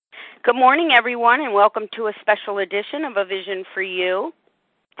Good morning, everyone, and welcome to a special edition of A Vision for You.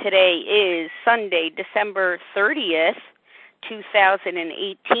 Today is Sunday, December 30th,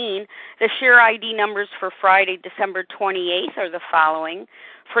 2018. The share ID numbers for Friday, December 28th are the following.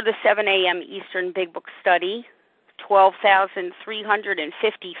 For the 7 a.m. Eastern Big Book Study,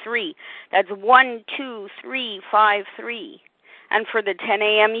 12,353. That's 12353. And for the 10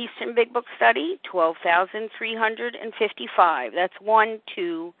 a.m. Eastern Big Book Study, 12,355. That's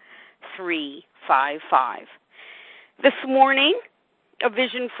 12355. This morning, A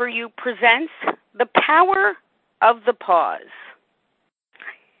Vision for You presents The Power of the Pause,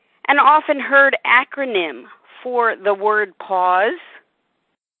 an often heard acronym for the word pause,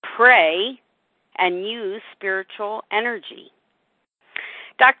 pray, and use spiritual energy.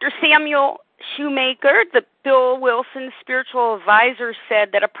 Dr. Samuel Shoemaker, the Bill Wilson spiritual advisor,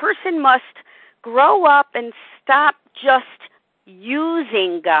 said that a person must grow up and stop just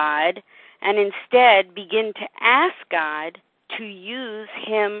using God and instead begin to ask God to use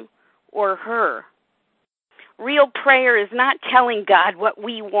him or her. Real prayer is not telling God what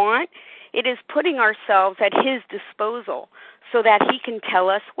we want. It is putting ourselves at his disposal so that he can tell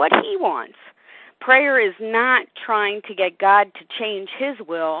us what he wants. Prayer is not trying to get God to change his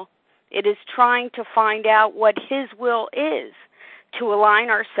will. It is trying to find out what his will is, to align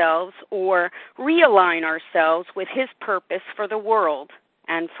ourselves or realign ourselves with his purpose for the world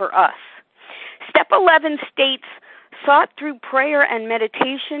and for us. Step 11 states, sought through prayer and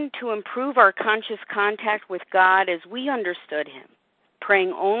meditation to improve our conscious contact with God as we understood him,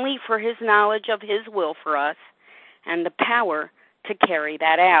 praying only for his knowledge of his will for us and the power to carry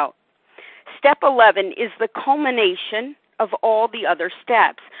that out. Step 11 is the culmination of all the other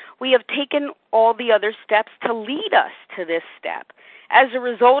steps. We have taken all the other steps to lead us to this step. As a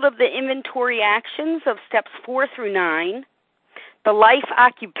result of the inventory actions of steps 4 through 9, the life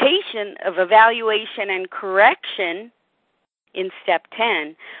occupation of evaluation and correction in step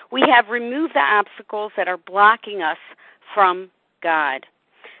 10, we have removed the obstacles that are blocking us from God.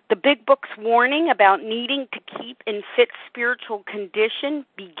 The Big Book's warning about needing to keep in fit spiritual condition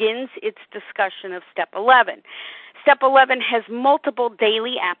begins its discussion of step 11. Step 11 has multiple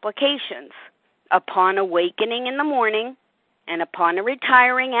daily applications. Upon awakening in the morning and upon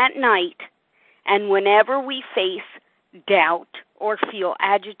retiring at night, and whenever we face doubt or feel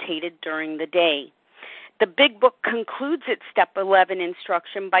agitated during the day. The Big Book concludes its step 11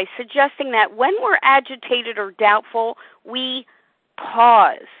 instruction by suggesting that when we're agitated or doubtful, we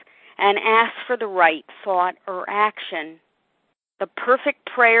pause and ask for the right thought or action. The perfect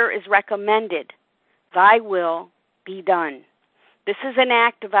prayer is recommended. Thy will be done. This is an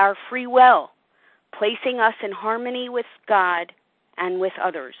act of our free will, placing us in harmony with God and with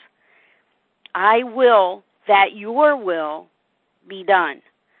others. I will that your will be done.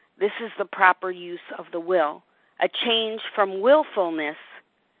 This is the proper use of the will, a change from willfulness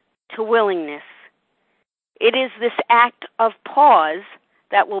to willingness. It is this act of pause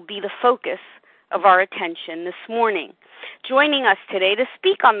that will be the focus of our attention this morning. Joining us today to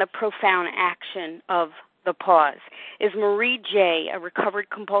speak on the profound action of the pause is Marie J., a recovered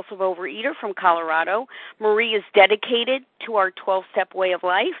compulsive overeater from Colorado. Marie is dedicated to our 12-step way of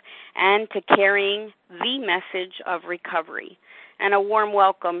life and to carrying the message of recovery. And a warm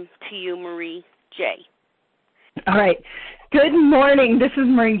welcome to you, Marie J. All right. Good morning. This is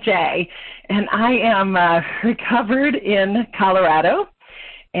Marie J., and I am recovered in Colorado,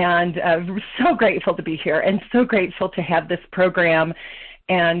 and so grateful to be here and so grateful to have this program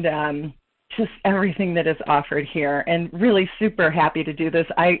and just everything that is offered here, and really super happy to do this.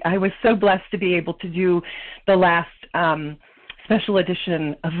 I was so blessed to be able to do the last special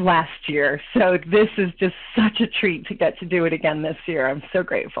edition of last year, so this is just such a treat to get to do it again this year. I'm so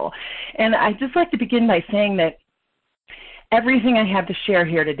grateful. And I'd just like to begin by saying that everything I have to share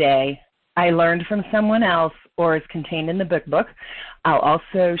here today, I learned from someone else or is contained in the Big Book. I'll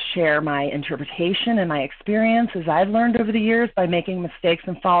also share my interpretation and my experience as I've learned over the years by making mistakes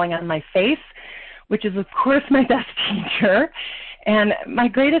and falling on my face, which is, of course, my best teacher. And my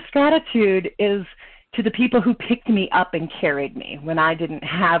greatest gratitude is to the people who picked me up and carried me when I didn't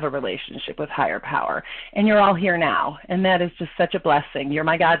have a relationship with higher power. And you're all here now, and that is just such a blessing. You're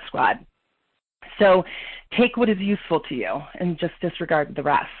my God squad. So take what is useful to you and just disregard the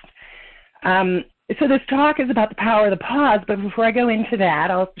rest. So this talk is about the power of the pause, but before I go into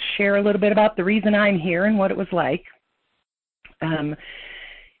that, I'll share a little bit about the reason I'm here and what it was like.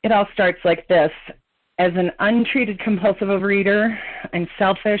 It all starts like this. As an untreated compulsive overeater, I'm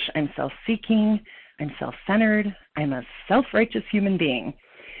selfish, I'm self-seeking, I'm self-centered, I'm a self-righteous human being,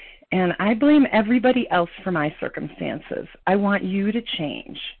 and I blame everybody else for my circumstances. I want you to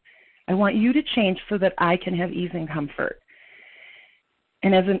change. I want you to change so that I can have ease and comfort.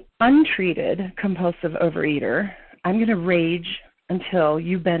 And as an untreated compulsive overeater, I'm going to rage until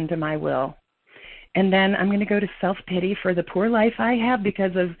you bend to my will. And then I'm going to go to self-pity for the poor life I have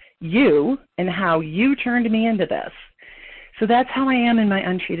because of you and how you turned me into this. So that's how I am in my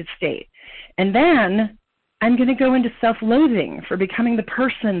untreated state. And then I'm going to go into self-loathing for becoming the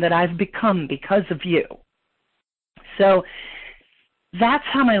person that I've become because of you. So that's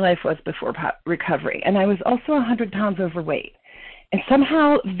how my life was before recovery. And I was also 100 pounds overweight. And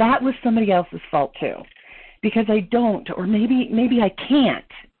somehow that was somebody else's fault too, because I don't, or maybe I can't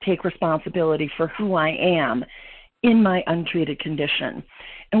take responsibility for who I am in my untreated condition.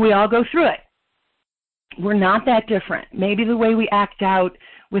 And we all go through it. We're not that different. Maybe the way we act out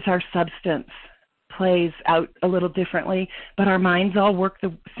with our substance plays out a little differently, but our minds all work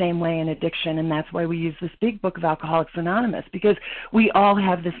the same way in addiction, and that's why we use this big book of Alcoholics Anonymous, because we all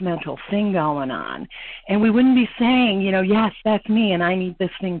have this mental thing going on. And we wouldn't be saying, yes, that's me, and I need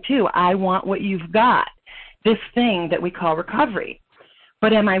this thing too. I want what you've got, this thing that we call recovery.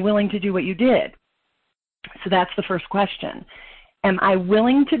 But am I willing to do what you did? So that's the first question. Am I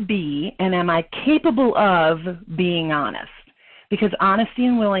willing to be, and am I capable of being honest? Because honesty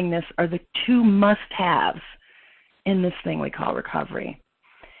and willingness are the two must-haves in this thing we call recovery.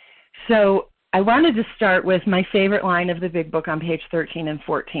 So I wanted to start with my favorite line of the big book on page 13 and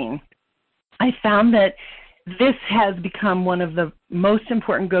 14. I found that this has become one of the most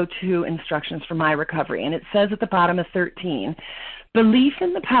important go-to instructions for my recovery. And it says at the bottom of 13, belief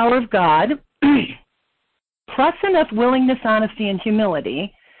in the power of God plus enough willingness, honesty, and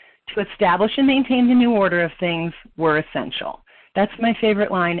humility to establish and maintain the new order of things were essential. That's my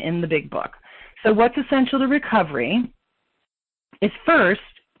favorite line in the big book. So what's essential to recovery is first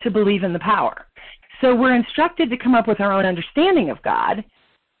to believe in the power. So we're instructed to come up with our own understanding of God,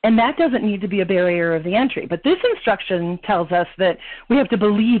 and that doesn't need to be a barrier of the entry. But this instruction tells us that we have to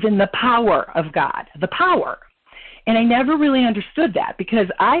believe in the power of God, the power. And I never really understood that because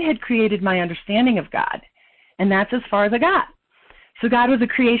I had created my understanding of God, and that's as far as I got. So God was a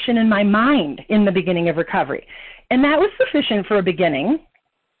creation in my mind in the beginning of recovery. And that was sufficient for a beginning,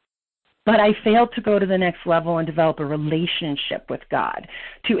 but I failed to go to the next level and develop a relationship with God,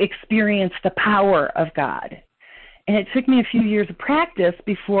 to experience the power of God. And it took me a few years of practice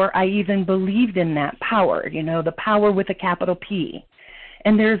before I even believed in that power, the power with a capital P.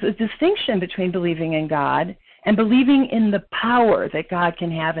 And there's a distinction between believing in God and believing in the power that God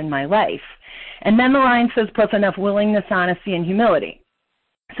can have in my life. And then the line says, plus enough willingness, honesty, and humility.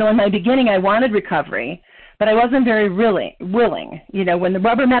 So in my beginning, I wanted recovery, but I wasn't very willing. When the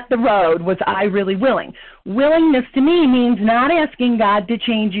rubber met the road, was I really willing? Willingness to me means not asking God to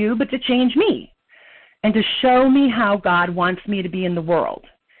change you, but to change me and to show me how God wants me to be in the world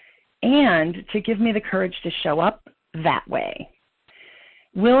and to give me the courage to show up that way.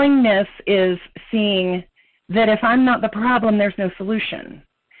 Willingness is seeing that if I'm not the problem, there's no solution.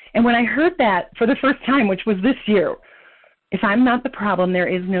 And when I heard that for the first time, which was this year, if I'm not the problem, there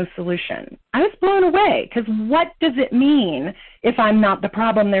is no solution, I was blown away, because what does it mean if I'm not the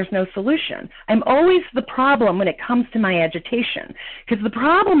problem, there's no solution? I'm always the problem when it comes to my agitation, because the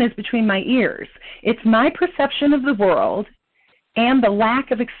problem is between my ears. It's my perception of the world and the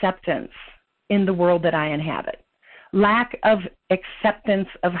lack of acceptance in the world that I inhabit, lack of acceptance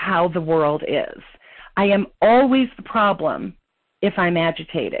of how the world is. I am always the problem if I'm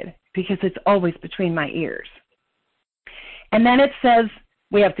agitated, because it's always between my ears. And then it says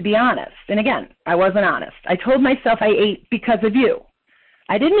we have to be honest. And again, I wasn't honest. I told myself I ate because of you.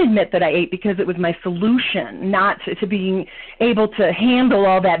 I didn't admit that I ate because it was my solution, not to being able to handle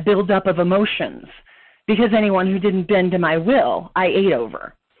all that buildup of emotions, because anyone who didn't bend to my will, I ate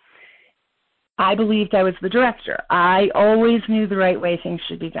over. I believed I was the director. I always knew the right way things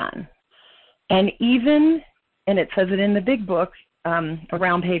should be done. And it says it in the big book,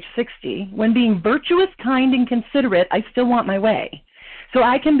 around page 60, when being virtuous, kind, and considerate, I still want my way. So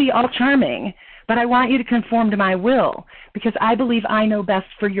I can be all charming, but I want you to conform to my will because I believe I know best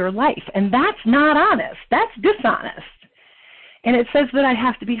for your life. And that's not honest. That's dishonest. And it says that I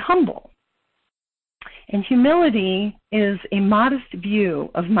have to be humble. And humility is a modest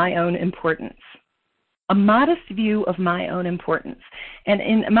view of my own importance. A modest view of my own importance. And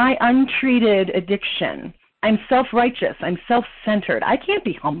in my untreated addiction, I'm self-righteous. I'm self-centered. I can't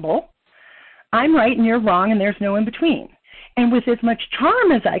be humble. I'm right and you're wrong, and there's no in between. And with as much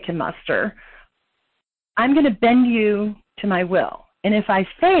charm as I can muster, I'm going to bend you to my will. And if I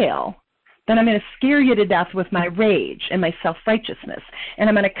fail, then I'm going to scare you to death with my rage and my self-righteousness. And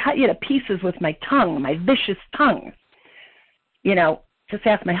I'm going to cut you to pieces with my tongue, my vicious tongue. Just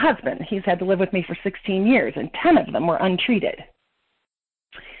ask my husband. He's had to live with me for 16 years, and 10 of them were untreated.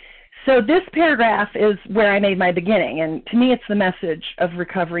 So this paragraph is where I made my beginning, and to me it's the message of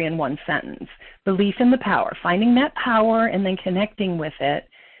recovery in one sentence. Belief in the power, finding that power and then connecting with it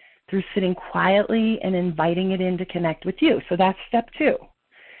through sitting quietly and inviting it in to connect with you. So that's step 2.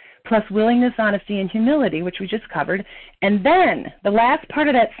 Plus willingness, honesty, and humility, which we just covered. And then the last part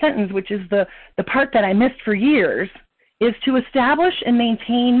of that sentence, which is the part that I missed for years, is to establish and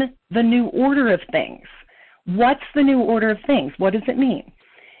maintain the new order of things. What's the new order of things? What does it mean?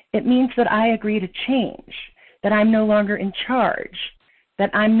 It means that I agree to change, that I'm no longer in charge,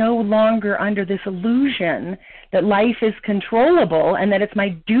 that I'm no longer under this illusion that life is controllable and that it's my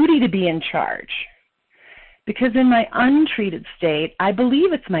duty to be in charge. Because in my untreated state, I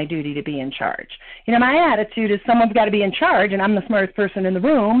believe it's my duty to be in charge. You know, my attitude is someone's got to be in charge, and I'm the smartest person in the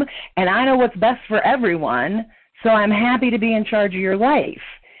room, and I know what's best for everyone, so I'm happy to be in charge of your life.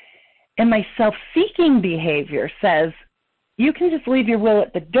 And my self-seeking behavior says, you can just leave your will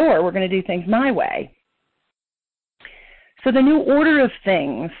at the door. We're going to do things my way. So the new order of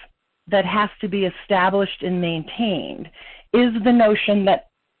things that has to be established and maintained is the notion that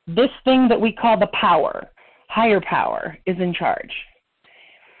this thing that we call the power, higher power, is in charge.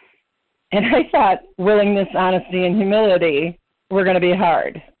 And I thought willingness, honesty, and humility were going to be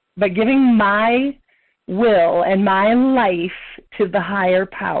hard. But giving my will and my life to the higher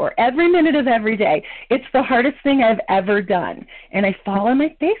power every minute of every day, it's the hardest thing I've ever done. And I fall on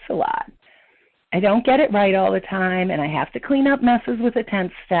my face a lot. I don't get it right all the time, and I have to clean up messes with a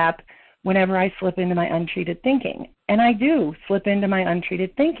 10th step whenever I slip into my untreated thinking. And I do slip into my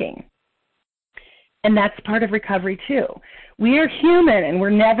untreated thinking. And that's part of recovery too. We are human, and we're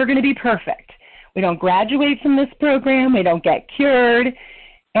never going to be perfect. We don't graduate from this program. We don't get cured.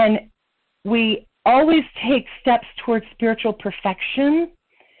 And we always take steps towards spiritual perfection,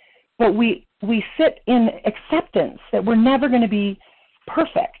 but we sit in acceptance that we're never going to be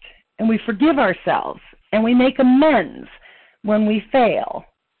perfect, and we forgive ourselves, and we make amends when we fail.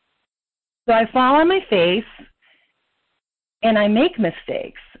 So I fall on my face, and I make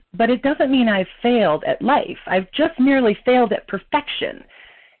mistakes, but it doesn't mean I've failed at life. I've just merely failed at perfection,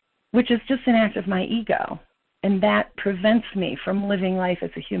 which is just an act of my ego, and that prevents me from living life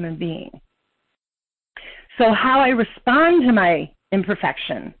as a human being. So how I respond to my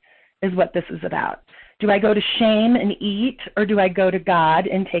imperfection is what this is about. Do I go to shame and eat, or do I go to God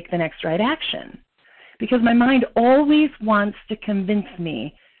and take the next right action? Because my mind always wants to convince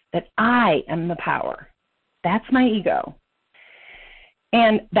me that I am the power. That's my ego.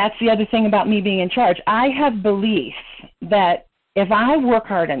 And that's the other thing about me being in charge. I have belief that if I work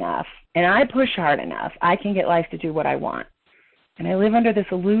hard enough and I push hard enough, I can get life to do what I want. And I live under this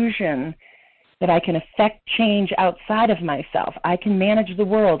illusion that I can affect change outside of myself. I can manage the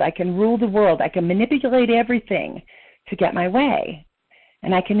world. I can rule the world. I can manipulate everything to get my way.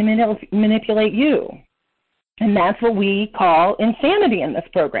 And I can manipulate you. And that's what we call insanity in this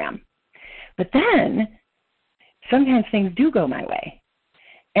program. But then, sometimes things do go my way.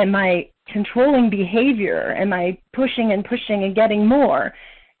 And my controlling behavior and my pushing and getting more,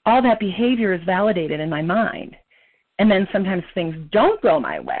 all that behavior is validated in my mind. And then sometimes things don't go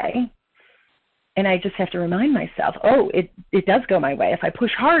my way. And I just have to remind myself, it does go my way. If I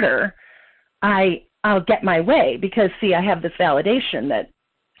push harder, I'll get my way because, see, I have this validation that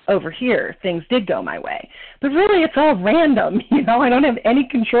over here things did go my way. But really, it's all random. I don't have any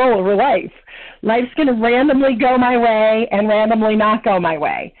control over life. Life's going to randomly go my way and randomly not go my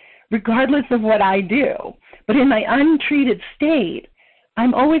way, regardless of what I do. But in my untreated state,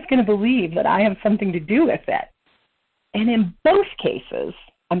 I'm always going to believe that I have something to do with it. And in both cases,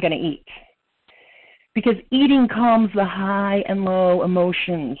 I'm going to eat. Because eating calms the high and low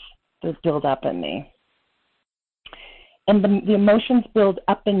emotions that build up in me. And the emotions build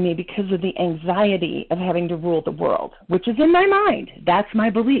up in me because of the anxiety of having to rule the world, which is in my mind. That's my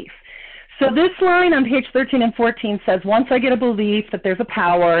belief. So this line on page 13 and 14 says, once I get a belief that there's a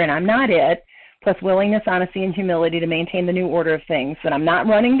power and I'm not it, plus willingness, honesty, and humility to maintain the new order of things, that I'm not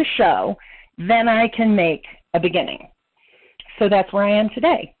running the show, then I can make a beginning. So that's where I am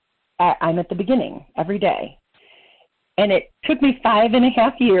today. I'm at the beginning every day. And it took me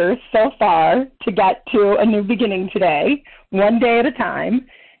 5.5 years so far to get to a new beginning today, one day at a time.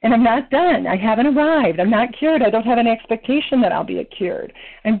 And I'm not done. I haven't arrived. I'm not cured. I don't have any expectation that I'll be cured.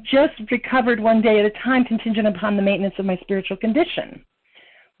 I'm just recovered one day at a time, contingent upon the maintenance of my spiritual condition,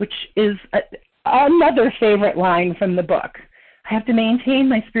 which is another favorite line from the book. I have to maintain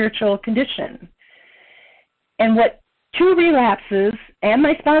my spiritual condition. And what 2 relapses and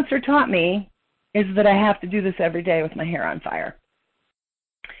my sponsor taught me is that I have to do this every day with my hair on fire.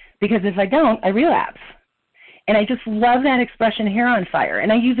 because if I don't, I relapse. And I just love that expression, hair on fire,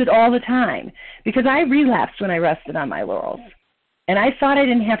 and I use it all the time because I relapsed when I rested on my laurels. And I thought I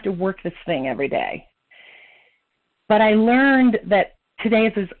didn't have to work this thing every day. But I learned that today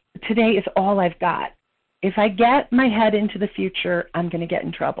is all I've got. If I get my head into the future, I'm going to get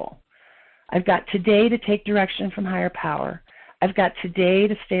in trouble. I've got today to take direction from higher power. I've got today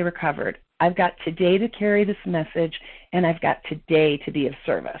to stay recovered. I've got today to carry this message, and I've got today to be of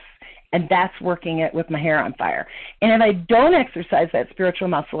service. And that's working it with my hair on fire. And if I don't exercise that spiritual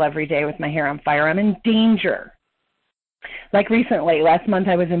muscle every day with my hair on fire, I'm in danger. Like recently, last month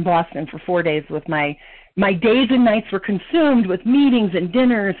I was in Boston for 4 days with my days and nights were consumed with meetings and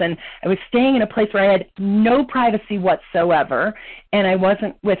dinners, and I was staying in a place where I had no privacy whatsoever, and I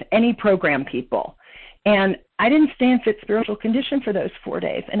wasn't with any program people. And I didn't stay in fit spiritual condition for those 4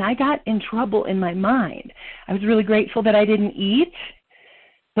 days, and I got in trouble in my mind. I was really grateful that I didn't eat,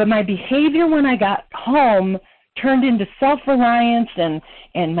 but my behavior when I got home turned into self-reliance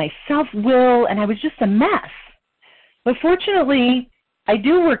and my self-will, and I was just a mess. But fortunately, I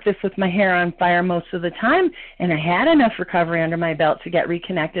do work this with my hair on fire most of the time, and I had enough recovery under my belt to get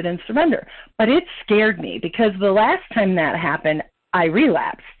reconnected and surrender. But it scared me because the last time that happened, I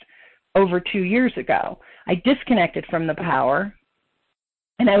relapsed over 2 years ago. I disconnected from the power,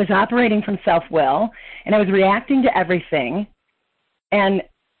 and I was operating from self-will, and I was reacting to everything, and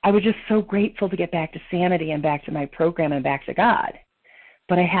I was just so grateful to get back to sanity and back to my program and back to God.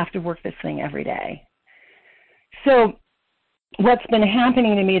 But I have to work this thing every day. So what's been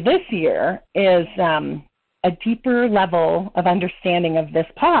happening to me this year is a deeper level of understanding of this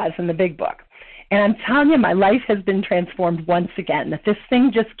pause in the big book. And I'm telling you, my life has been transformed once again, that this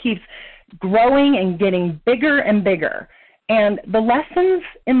thing just keeps growing and getting bigger and bigger. And the lessons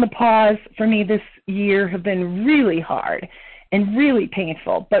in the pause for me this year have been really hard and really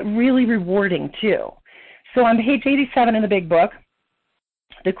painful, but really rewarding too. So on page 87 in the big book,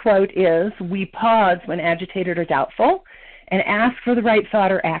 the quote is, "We pause when agitated or doubtful and ask for the right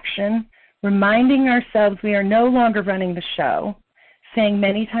thought or action, reminding ourselves we are no longer running the show, saying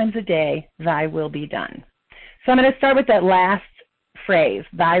many times a day, 'Thy will be done.'" So I'm going to start with that last phrase,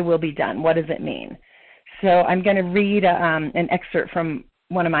 "Thy will be done." What does it mean? So I'm going to read an excerpt from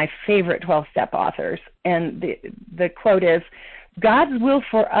one of my favorite 12-step authors, and the quote is, "God's will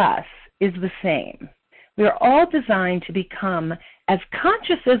for us is the same. We are all designed to become as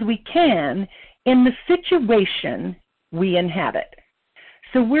conscious as we can in the situation we inhabit."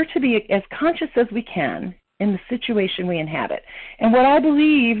 So we're to be as conscious as we can in the situation we inhabit. And what I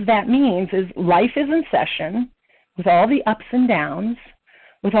believe that means is life is in session with all the ups and downs,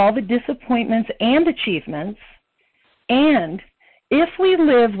 with all the disappointments and achievements, and if we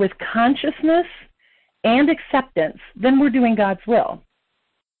live with consciousness and acceptance, then we're doing God's will.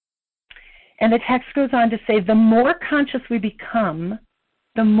 And the text goes on to say, the more conscious we become,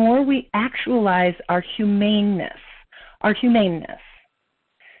 the more we actualize our humaneness.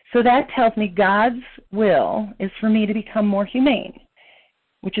 So that tells me God's will is for me to become more humane,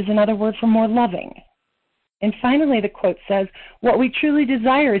 which is another word for more loving. And finally, the quote says, "What we truly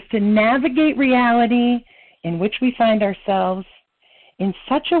desire is to navigate reality in which we find ourselves in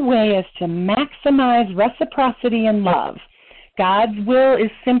such a way as to maximize reciprocity and love. God's will is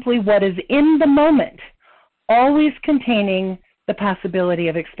simply what is in the moment, always containing the possibility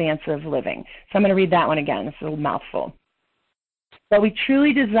of expansive living." So I'm going to read that one again. It's a little mouthful. What we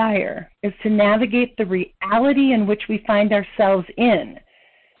truly desire is to navigate the reality in which we find ourselves in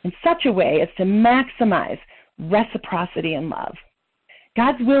such a way as to maximize reciprocity and love.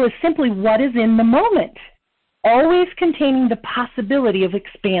 God's will is simply what is in the moment, always containing the possibility of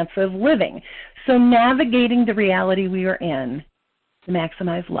expansive living. So navigating the reality we are in to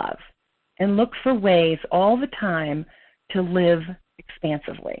maximize love and look for ways all the time to live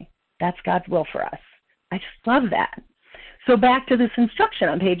expansively. That's God's will for us. I just love that. So back to this instruction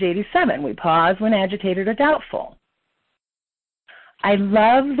on page 87. We pause when agitated or doubtful. I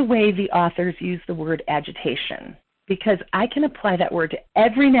love the way the authors use the word agitation because I can apply that word to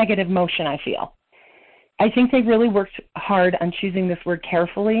every negative emotion I feel. I think they really worked hard on choosing this word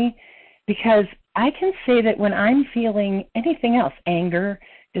carefully because I can say that when I'm feeling anything else, anger,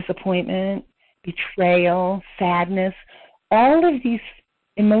 disappointment, betrayal, sadness, all of these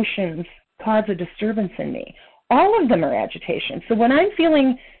emotions cause a disturbance in me. All of them are agitation. So when I'm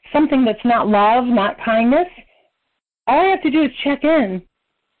feeling something that's not love, not kindness, all I have to do is check in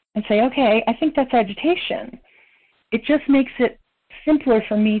and say, okay, I think that's agitation. It just makes it simpler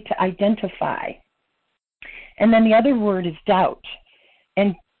for me to identify. And then the other word is doubt.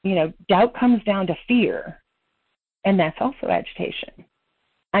 And, doubt comes down to fear, and that's also agitation.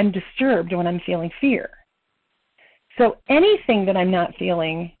 I'm disturbed when I'm feeling fear. So anything that I'm not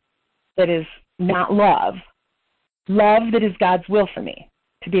feeling that is not love that is God's will for me,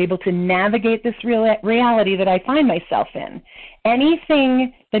 to be able to navigate this reality that I find myself in.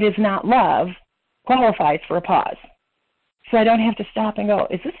 Anything that is not love qualifies for a pause. So I don't have to stop and go,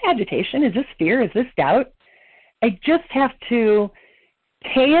 is this agitation? Is this fear? Is this doubt? I just have to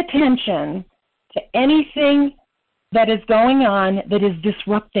pay attention to anything that is going on that is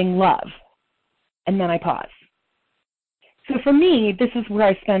disrupting love. And then I pause. So for me, this is where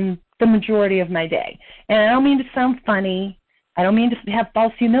I spend the majority of my day. And I don't mean to sound funny. I don't mean to have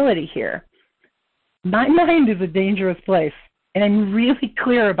false humility here. My mind is a dangerous place, and I'm really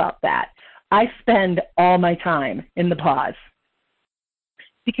clear about that. I spend all my time in the pause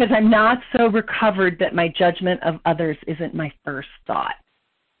because I'm not so recovered that my judgment of others isn't my first thought.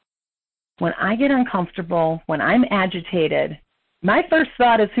 When I get uncomfortable, when I'm agitated, my first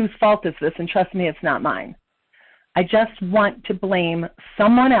thought is, whose fault is this? And trust me, it's not mine. I just want to blame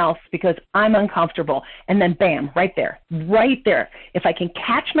someone else because I'm uncomfortable. And then bam, right there. If I can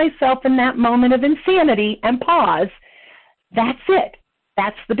catch myself in that moment of insanity and pause, that's it.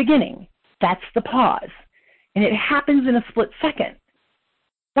 That's the beginning. That's the pause. And it happens in a split second.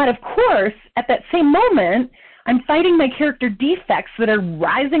 But of course, at that same moment, I'm fighting my character defects that are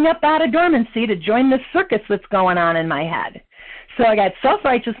rising up out of dormancy to join the circus that's going on in my head. So I got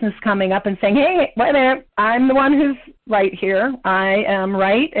self-righteousness coming up and saying, hey, wait a minute, I'm the one who's right here. I am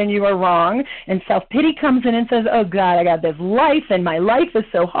right and you are wrong. And self-pity comes in and says, oh, God, I got this life and my life is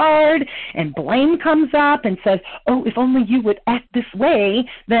so hard. And blame comes up and says, oh, if only you would act this way,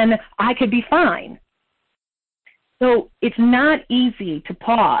 then I could be fine. So it's not easy to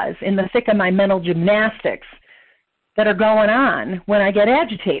pause in the thick of my mental gymnastics that are going on when I get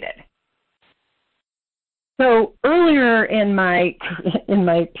agitated. So earlier in my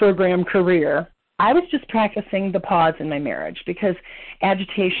program career, I was just practicing the pause in my marriage because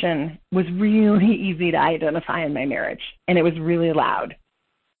agitation was really easy to identify in my marriage, and it was really loud.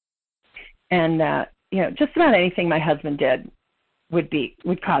 And just about anything my husband did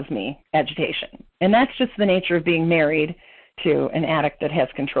would cause me agitation, and that's just the nature of being married to an addict that has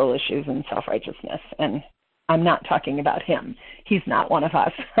control issues and self-righteousness. And I'm not talking about him; he's not one of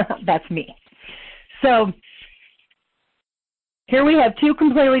us. That's me. So here we have two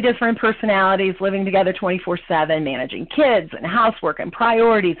completely different personalities living together 24/7, managing kids and housework and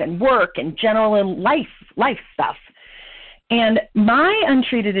priorities and work and general life stuff. And my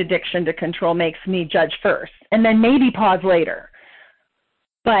untreated addiction to control makes me judge first and then maybe pause later.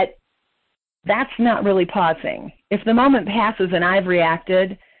 But that's not really pausing. If the moment passes and I've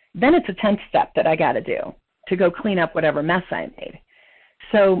reacted, then it's a 10th step that I got to do to go clean up whatever mess I made.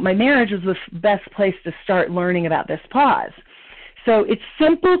 So my marriage was the best place to start learning about this pause. So it's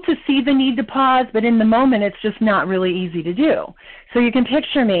simple to see the need to pause, but in the moment, it's just not really easy to do. So you can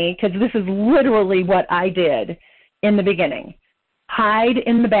picture me, because this is literally what I did in the beginning. Hide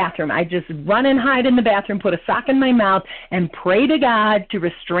in the bathroom. I just run and hide in the bathroom, put a sock in my mouth, and pray to God to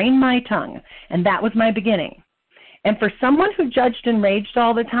restrain my tongue. And that was my beginning. And for someone who judged and raged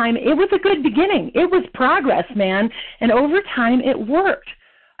all the time, it was a good beginning. It was progress, man. And over time, it worked.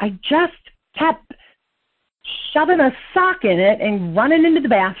 I just kept shoving a sock in it and running into the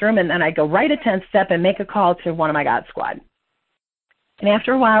bathroom, and then I go right a 10th step and make a call to one of my God Squad. And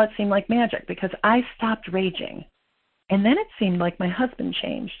after a while, it seemed like magic because I stopped raging. And then it seemed like my husband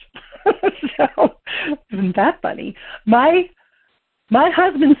changed. So, isn't that funny? My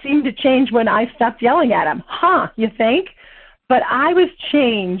husband seemed to change when I stopped yelling at him. You think? But I was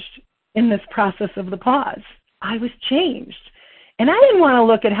changed in this process of the pause. I was changed. And I didn't want to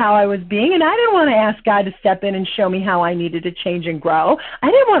look at how I was being, and I didn't want to ask God to step in and show me how I needed to change and grow. I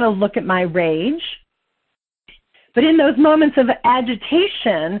didn't want to look at my rage. But in those moments of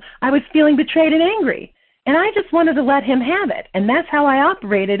agitation, I was feeling betrayed and angry. And I just wanted to let him have it. And that's how I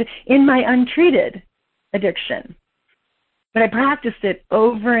operated in my untreated addiction. But I practiced it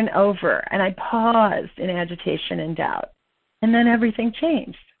over and over, and I paused in agitation and doubt. And then everything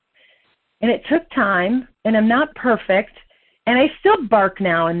changed. And it took time, and I'm not perfect, and I still bark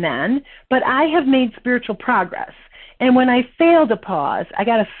now and then, but I have made spiritual progress. And when I fail to pause, I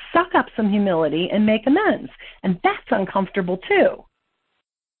got to suck up some humility and make amends. And that's uncomfortable too.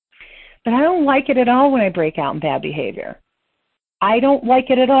 But I don't like it at all when I break out in bad behavior. I don't like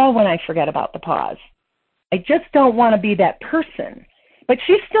it at all when I forget about the pause. I just don't want to be that person. But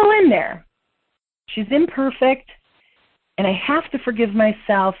she's still in there. She's imperfect, and I have to forgive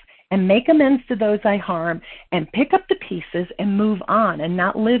myself and make amends to those I harm and pick up the pieces and move on and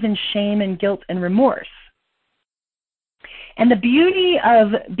not live in shame and guilt and remorse. And the beauty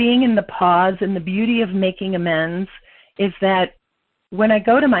of being in the pause and the beauty of making amends is that when I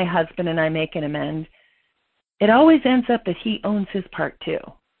go to my husband and I make an amends, it always ends up that he owns his part too.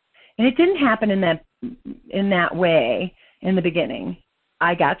 And it didn't happen in that way in the beginning.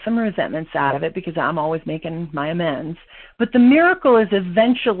 I got some resentments out of it because I'm always making my amends. But the miracle is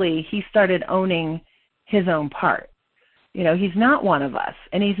eventually he started owning his own part. You know, he's not one of us,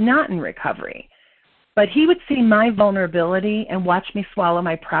 and he's not in recovery. But he would see my vulnerability and watch me swallow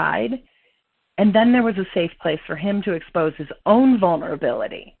my pride, and then there was a safe place for him to expose his own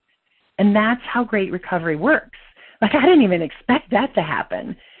vulnerability. And that's how great recovery works. Like, I didn't even expect that to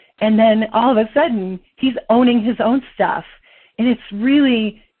happen. And then all of a sudden, he's owning his own stuff, and it's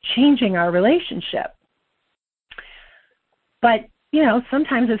really changing our relationship. But, you know,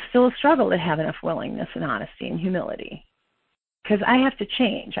 sometimes it's still a struggle to have enough willingness and honesty and humility. Because I have to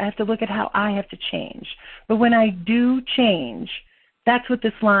change. I have to look at how I have to change. But when I do change, that's what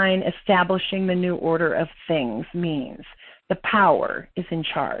this line, establishing the new order of things, means. The power is in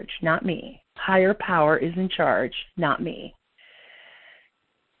charge, not me. Higher power is in charge, not me.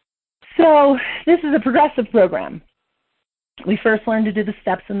 So this is a progressive program. We first learn to do the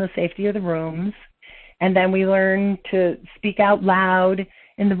steps in the safety of the rooms, and then we learn to speak out loud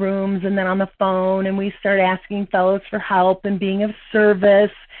in the rooms and then on the phone, and we start asking fellows for help and being of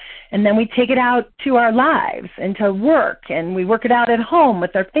service, and then we take it out to our lives and to work, and we work it out at home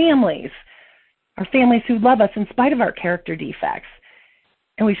with our families who love us in spite of our character defects.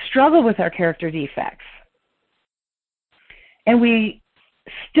 And we struggle with our character defects. And we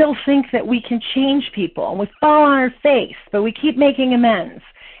still think that we can change people, and we fall on our face, but we keep making amends.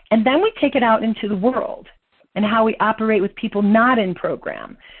 And then we take it out into the world and how we operate with people not in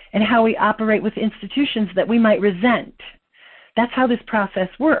program and how we operate with institutions that we might resent. That's how this process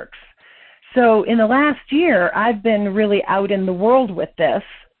works. So in the last year, I've been really out in the world with this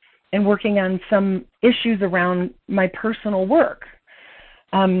and working on some issues around my personal work.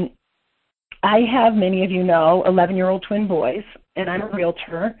 I have, many of you know, 11-year-old twin boys, and I'm a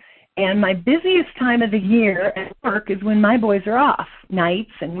realtor. And my busiest time of the year at work is when my boys are off,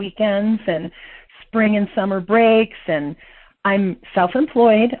 nights and weekends and spring and summer breaks. And I'm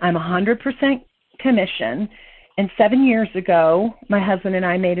self-employed. I'm 100% commission. And 7 years ago, my husband and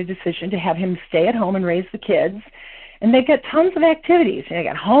I made a decision to have him stay at home and raise the kids. And they've got tons of activities. They've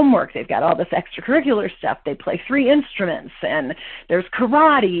got homework. They've got all this extracurricular stuff. They play 3 instruments. And there's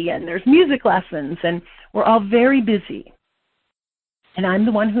karate. And there's music lessons. And we're all very busy. And I'm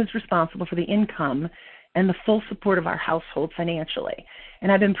the one who's responsible for the income and the full support of our household financially.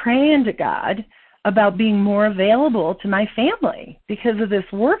 And I've been praying to God about being more available to my family because of this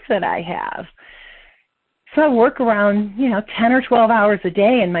work that I have. So I work around, 10 or 12 hours a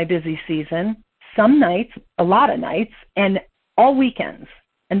day in my busy season, some nights, a lot of nights, and all weekends.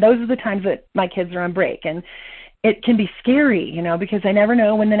 And those are the times that my kids are on break. And it can be scary, because I never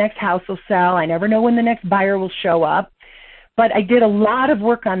know when the next house will sell. I never know when the next buyer will show up. But I did a lot of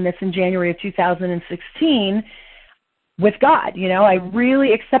work on this in January of 2016 with God. I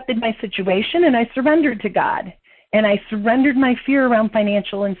really accepted my situation and I surrendered to God. And I surrendered my fear around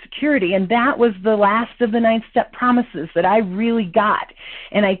financial insecurity. And that was the last of the 9-step promises that I really got.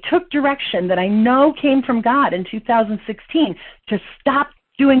 And I took direction that I know came from God in 2016 to stop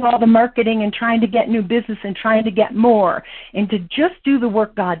doing all the marketing and trying to get new business and trying to get more and to just do the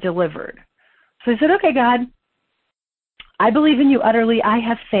work God delivered. So I said, okay, God, I believe in you utterly. I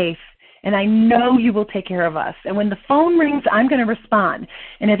have faith, and I know you will take care of us. And when the phone rings, I'm going to respond.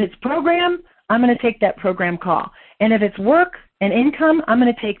 And if it's program, I'm going to take that program call. And if it's work and income, I'm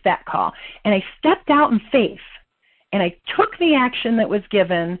going to take that call. And I stepped out in faith, and I took the action that was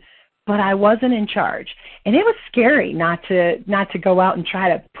given, but I wasn't in charge. And it was scary not to go out and try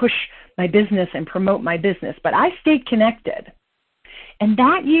to push my business and promote my business, but I stayed connected. And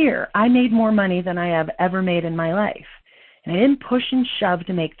that year, I made more money than I have ever made in my life. And I didn't push and shove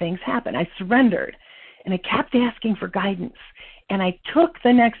to make things happen. I surrendered, and I kept asking for guidance. And I took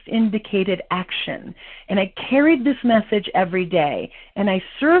the next indicated action. And I carried this message every day. And I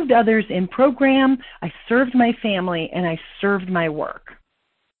served others in program, I served my family, and I served my work.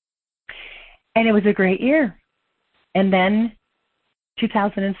 And it was a great year. And then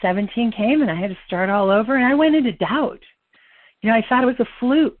 2017 came, and I had to start all over, and I went into doubt. I thought it was a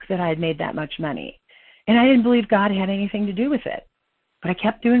fluke that I had made that much money. And I didn't believe God had anything to do with it. But I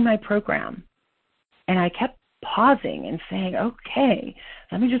kept doing my program. And I kept pausing and saying, okay,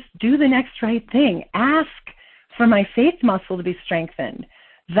 let me just do the next right thing. Ask for my faith muscle to be strengthened.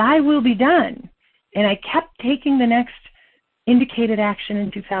 Thy will be done. And I kept taking the next indicated action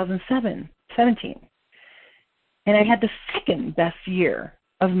in 2017. and I had the second best year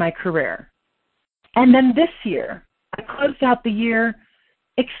of my career. And then this year, I closed out the year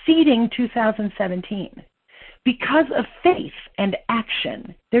exceeding 2017. Because of faith and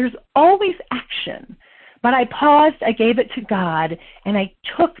action. There's always action. But I paused, I gave it to God, and I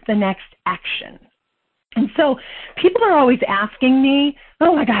took the next action. And so people are always asking me,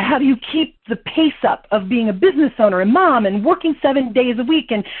 oh my God, how do you keep the pace up of being a business owner and mom and working 7 days a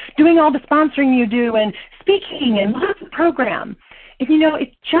week and doing all the sponsoring you do and speaking and lots of program? And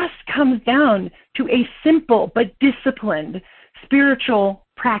it just comes down to a simple but disciplined spiritual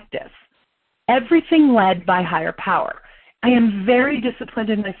practice. Everything led by higher power. I am very disciplined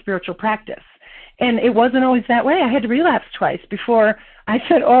in my spiritual practice. And it wasn't always that way. I had to relapse twice before I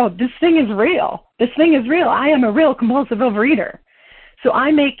said, oh, this thing is real. This thing is real. I am a real compulsive overeater. So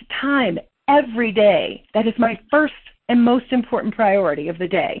I make time every day. That is my first and most important priority of the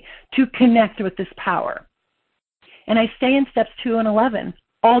day, to connect with this power. And I stay in steps 2 and 11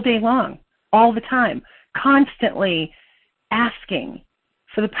 all day long, all the time, constantly asking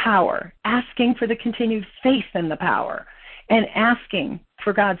for the power, asking for the continued faith in the power, and asking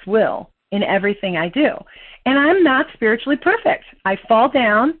for God's will in everything I do. And I'm not spiritually perfect. I fall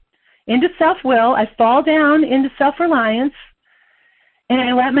down into self-will. I fall down into self-reliance, and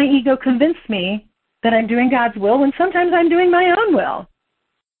I let my ego convince me that I'm doing God's will when sometimes I'm doing my own will.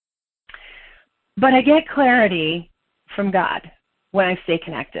 But I get clarity from God when I stay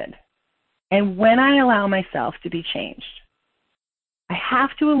connected and when I allow myself to be changed. I have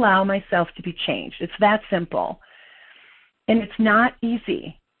to allow myself to be changed. It's that simple. And it's not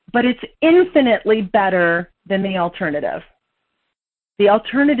easy, but it's infinitely better than the alternative. The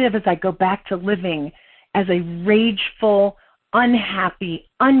alternative is I go back to living as a rageful, unhappy,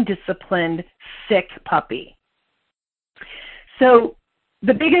 undisciplined, sick puppy. So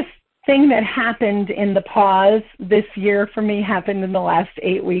the biggest thing that happened in the pause this year for me happened in the last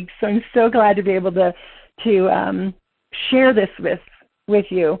 8 weeks. So I'm so glad to be able to share this with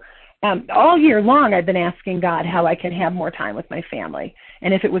you. All year long, I've been asking God how I can have more time with my family.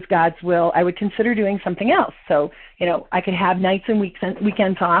 And if it was God's will, I would consider doing something else. So, I could have nights and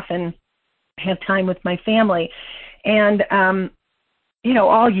weekends off and have time with my family. And,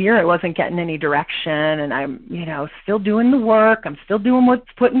 all year I wasn't getting any direction, and I'm, still doing the work. I'm still doing what's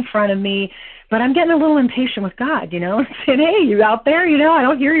put in front of me, but I'm getting a little impatient with God, saying, hey, you out there, I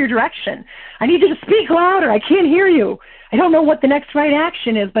don't hear your direction. I need you to speak louder. I can't hear you. I don't know what the next right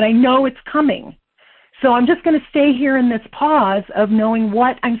action is, but I know it's coming. So I'm just going to stay here in this pause of knowing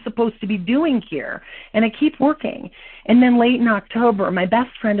what I'm supposed to be doing here. And I keep working. And then late in October, my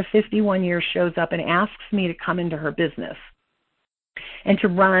best friend of 51 years shows up and asks me to come into her business and to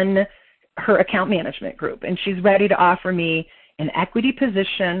run her account management group. And she's ready to offer me an equity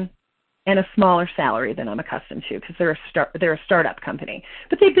position and a smaller salary than I'm accustomed to, because they're a startup company.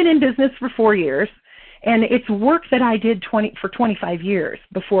 But they've been in business for 4 years. And it's work that I did for 25 years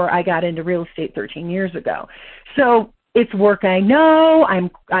before I got into real estate 13 years ago. So it's work I know.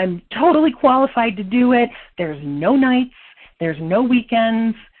 I'm totally qualified to do it. There's no nights. There's no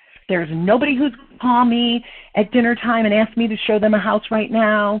weekends. There's nobody who's going to call me at dinner time and ask me to show them a house right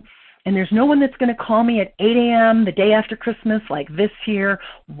now. And there's no one that's going to call me at 8 a.m. the day after Christmas like this year,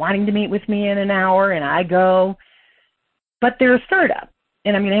 wanting to meet with me in an hour, and I go. But they're a startup,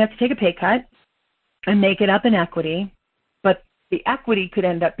 and I'm going to have to take a pay cut and make it up in equity, but the equity could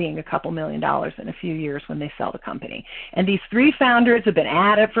end up being a couple $1 million in a few years when they sell the company. And these 3 founders have been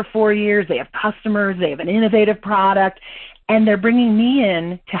at it for 4 years. They have customers. They have an innovative product, and they're bringing me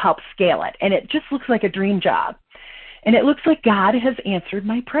in to help scale it. And it just looks like a dream job. And it looks like God has answered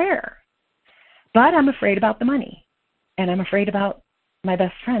my prayer. But I'm afraid about the money, and I'm afraid about my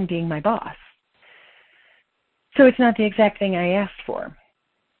best friend being my boss. So it's not the exact thing I asked for.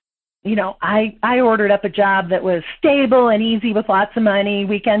 I ordered up a job that was stable and easy with lots of money,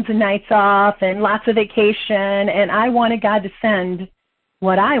 weekends and nights off, and lots of vacation, and I wanted God to send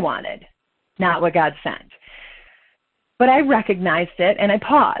what I wanted, not what God sent. But I recognized it, and I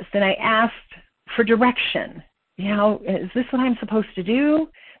paused, and I asked for direction. Is this what I'm supposed to do?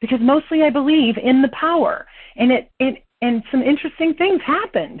 Because mostly I believe in the power, and and some interesting things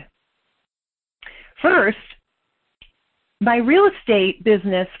happened. First, my real estate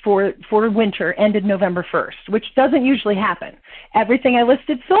business for winter ended November 1st, which doesn't usually happen. Everything I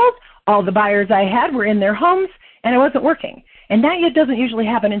listed sold, all the buyers I had were in their homes, and I wasn't working. And that yet doesn't usually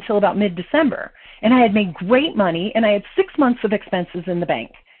happen until about mid-December. And I had made great money, and I had 6 months of expenses in the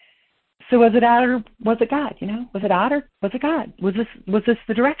bank. So was it odd or was it God? Was it odd or was it God? Was this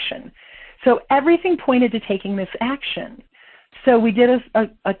the direction? So everything pointed to taking this action. So we did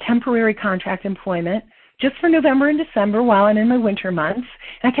a temporary contract employment just for November and December while I'm in my winter months.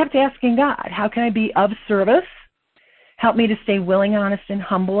 And I kept asking God, how can I be of service? Help me to stay willing, honest, and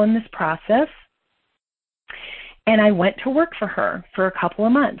humble in this process. And I went to work for her for a couple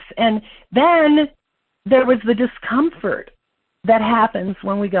of months. And then there was the discomfort that happens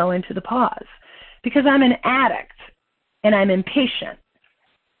when we go into the pause, because I'm an addict and I'm impatient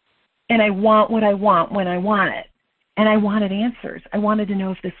and I want what I want when I want it. And I wanted answers. I wanted to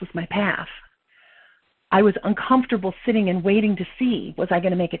know if this was my path. I was uncomfortable sitting and waiting to see, was I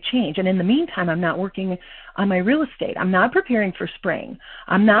going to make a change? And in the meantime, I'm not working on my real estate. I'm not preparing for spring.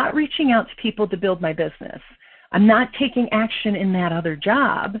 I'm not reaching out to people to build my business. I'm not taking action in that other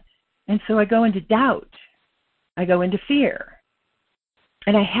job. And so I go into doubt. I go into fear.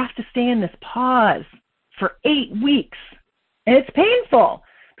 And I have to stay in this pause for 8 weeks. And it's painful.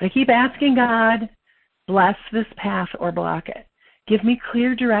 But I keep asking God, bless this path or block it. Give me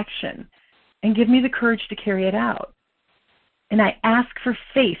clear direction and give me the courage to carry it out. And I ask for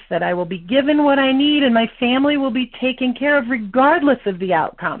faith that I will be given what I need and my family will be taken care of regardless of the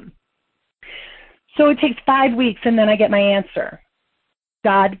outcome. So it takes 5 weeks and then I get my answer.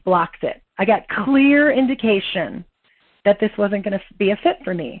 God blocked it. I got clear indication that this wasn't going to be a fit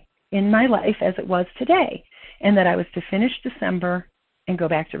for me in my life as it was today, and that I was to finish December and go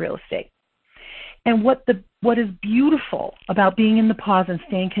back to real estate. And what is beautiful about being in the pause and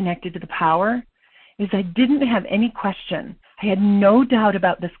staying connected to the power is I didn't have any question. I had no doubt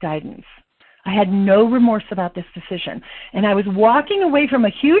about this guidance. I had no remorse about this decision. And I was walking away from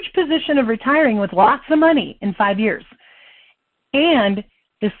a huge position of retiring with lots of money in 5 years and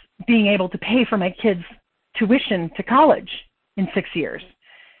this being able to pay for my kids' tuition to college in 6 years.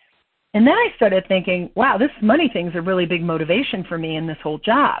 And then I started thinking, wow, this money thing's a really big motivation for me in this whole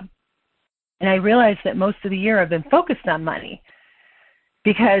job. And I realized that most of the year I've been focused on money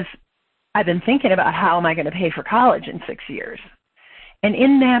because I've been thinking about how am I going to pay for college in 6 years. And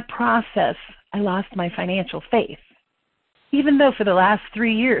in that process, I lost my financial faith, even though for the last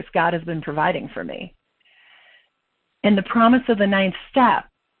 3 years, God has been providing for me. And the promise of the 9th step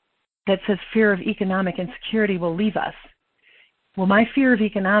that says fear of economic insecurity will leave us. Well, my fear of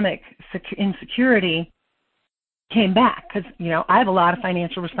economic insecurity came back because, I have a lot of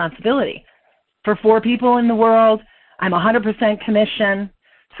financial responsibility. For 4 people in the world, I'm 100% commission,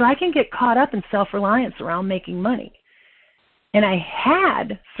 so I can get caught up in self-reliance around making money. And I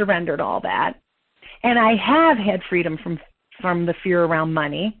had surrendered all that, and I have had freedom from the fear around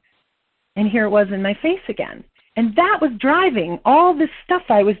money, and here it was in my face again. And that was driving all this stuff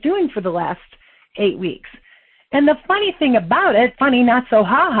I was doing for the last 8 weeks. And the funny thing about it, funny not so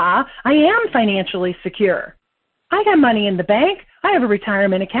ha-ha, I am financially secure. I got money in the bank, I have a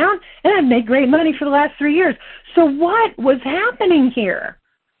retirement account, and I've made great money for the last 3 years. So what was happening here?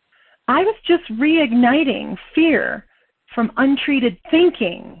 I was just reigniting fear from untreated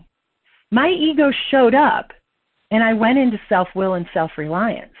thinking. My ego showed up, and I went into self-will and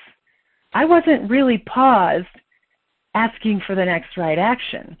self-reliance. I wasn't really paused asking for the next right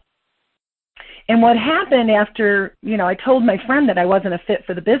action. And what happened after, I told my friend that I wasn't a fit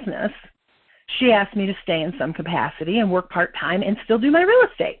for the business, she asked me to stay in some capacity and work part-time and still do my real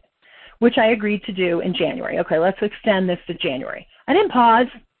estate, which I agreed to do in January. Okay, let's extend this to January. I didn't pause.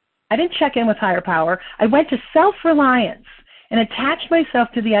 I didn't check in with higher power. I went to self-reliance and attached myself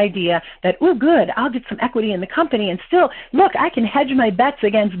to the idea that, oh, good, I'll get some equity in the company and still, look, I can hedge my bets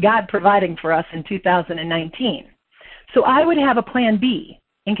against God providing for us in 2019. So I would have a plan B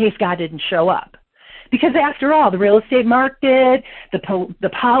in case God didn't show up. Because after all, the real estate market, the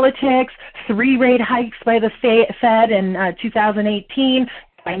politics, 3 rate hikes by the Fed in 2018,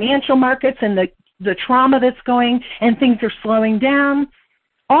 financial markets and the trauma that's going and things are slowing down,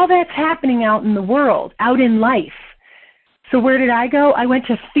 all that's happening out in the world, out in life. So where did I go? I went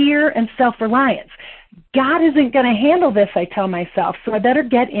to fear and self-reliance. God isn't going to handle this, I tell myself, so I better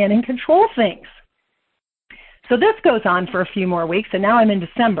get in and control things. So this goes on for a few more weeks, and now I'm in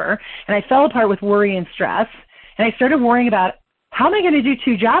December, and I fell apart with worry and stress, and I started worrying about how am I going to do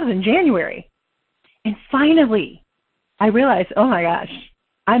 2 jobs in January? And finally, I realized, oh my gosh,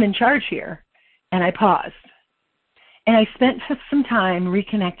 I'm in charge here, and I paused. And I spent some time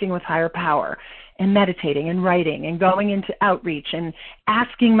reconnecting with higher power and meditating and writing and going into outreach and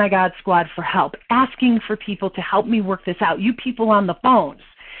asking my God Squad for help, asking for people to help me work this out, you people on the phones.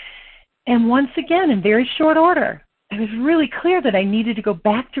 And once again, in very short order, it was really clear that I needed to go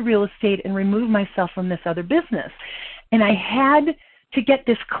back to real estate and remove myself from this other business. And I had to get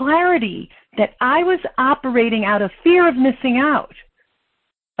this clarity that I was operating out of fear of missing out,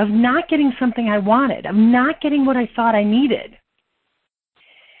 of not getting something I wanted, of not getting what I thought I needed.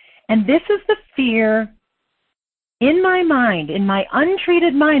 And this is the fear in my mind, in my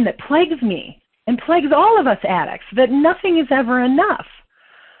untreated mind that plagues me and plagues all of us addicts, that nothing is ever enough.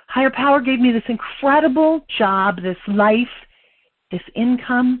 Higher power gave me this incredible job, this life, this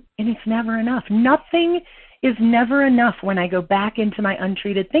income, and it's never enough. Nothing is never enough when I go back into my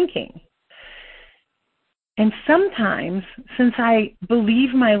untreated thinking. And sometimes, since I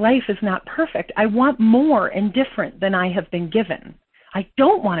believe my life is not perfect, I want more and different than I have been given. I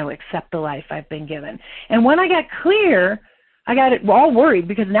don't want to accept the life I've been given. And when I got clear, I got it all worried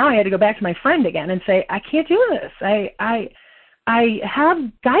because now I had to go back to my friend again and say, I can't do this. I have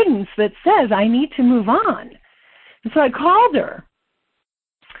guidance that says I need to move on. And so I called her.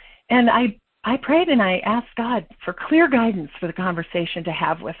 And I prayed and I asked God for clear guidance for the conversation to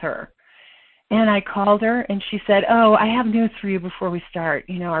have with her. And I called her and she said, oh, I have news for you before we start.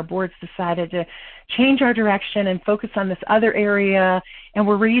 You know, our board's decided to change our direction and focus on this other area, and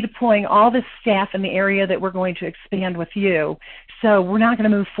we're redeploying all this staff in the area that we're going to expand with you. So we're not going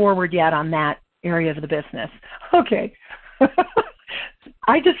to move forward yet on that area of the business. Okay.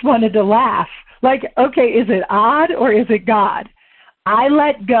 I just wanted to laugh. Like, okay, is it odd or is it God? I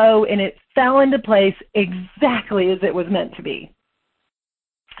let go and it fell into place exactly as it was meant to be.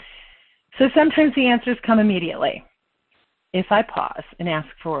 So sometimes the answers come immediately if I pause and ask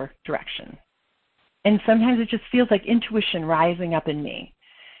for direction. And sometimes it just feels like intuition rising up in me.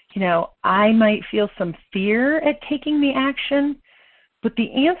 You know, I might feel some fear at taking the action, but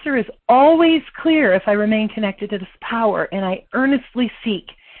the answer is always clear if I remain connected to this power and I earnestly seek.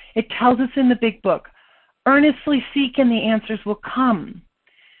 It tells us in the Big Book, earnestly seek and the answers will come.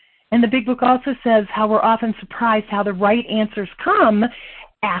 And the Big Book also says how we're often surprised how the right answers come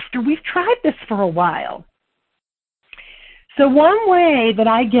after we've tried this for a while. So one way that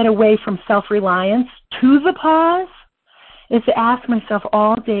I get away from self-reliance to the pause is to ask myself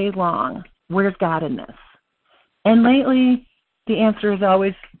all day long, where's God in this? And lately, the answer is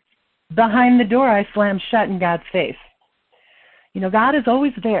always behind the door I slam shut in God's face. You know, God is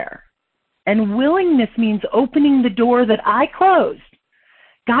always there. And willingness means opening the door that I closed.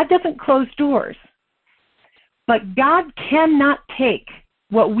 God doesn't close doors. But God cannot take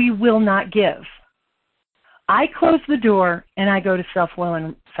what we will not give. I close the door and I go to self-will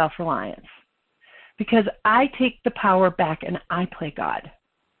and self-reliance because I take the power back and I play God.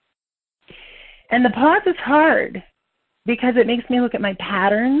 And the pause is hard because it makes me look at my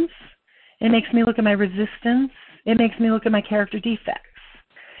patterns. It makes me look at my resistance. It makes me look at my character defects.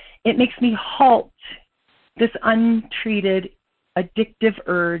 It makes me halt this untreated, addictive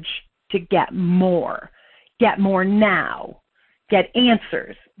urge to get more now, get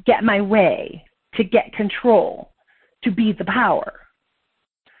answers, get my way, to get control, to be the power.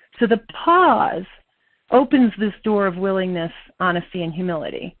 So the pause opens this door of willingness, honesty, and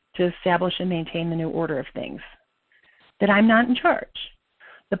humility to establish and maintain the new order of things, that I'm not in charge.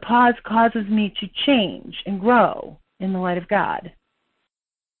 The pause causes me to change and grow in the light of God.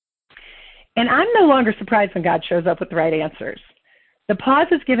 And I'm no longer surprised when God shows up with the right answers. The pause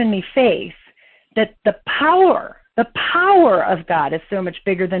has given me faith that the power of God is so much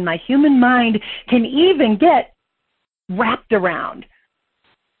bigger than my human mind can even get wrapped around.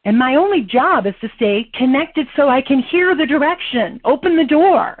 And my only job is to stay connected so I can hear the direction, open the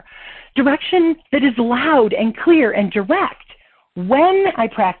door, direction that is loud and clear and direct when I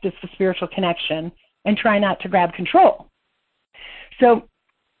practice the spiritual connection and try not to grab control. So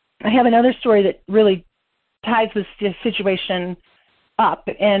I have another story that really ties this situation up,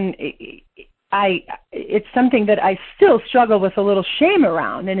 and it's something that I still struggle with a little shame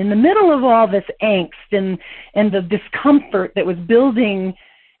around. And in the middle of all this angst and the discomfort that was building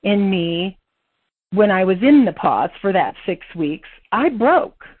in me when I was in the pause for that 6 weeks, I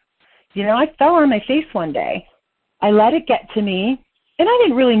broke. You know, I fell on my face one day. I let it get to me, and I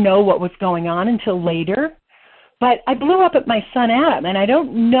didn't really know what was going on until later. But I blew up at my son Adam, and I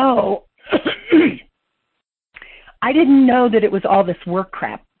don't know I didn't know that it was all this work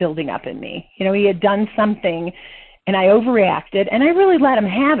crap building up in me. You know, he had done something, and I overreacted, and I really let him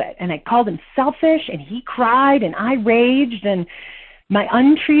have it. And I called him selfish, and he cried, and I raged, and my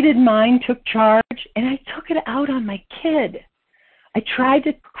untreated mind took charge, and I took it out on my kid. I tried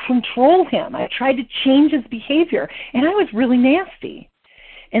to control him. I tried to change his behavior, and I was really nasty.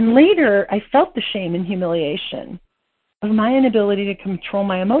 And later, I felt the shame and humiliation of my inability to control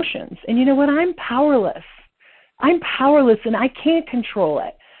my emotions. And you know what? I'm powerless. I'm powerless, and I can't control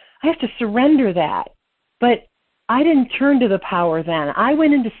it. I have to surrender that. But I didn't turn to the power then. I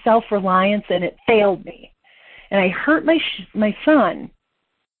went into self-reliance, and it failed me. And I hurt my son.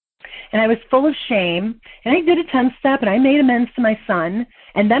 and I was full of shame, and I did a 10-step, and I made amends to my son,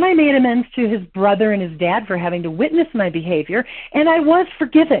 and then I made amends to his brother and his dad for having to witness my behavior, and I was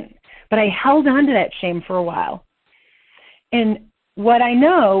forgiven, but I held on to that shame for a while. And what I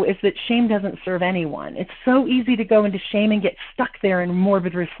know is that shame doesn't serve anyone. It's so easy to go into shame and get stuck there in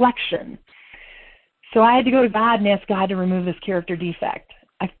morbid reflection. So I had to go to God and ask God to remove this character defect.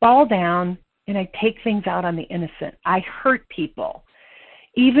 I fall down and I take things out on the innocent. I hurt people.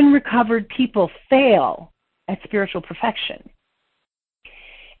 Even recovered people fail at spiritual perfection.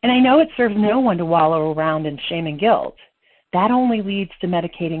 And I know it serves no one to wallow around in shame and guilt. That only leads to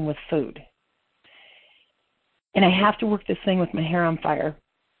medicating with food. And I have to work this thing with my hair on fire.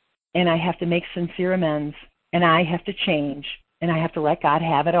 And I have to make sincere amends. And I have to change. And I have to let God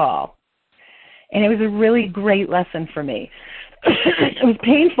have it all. And it was a really great lesson for me. It was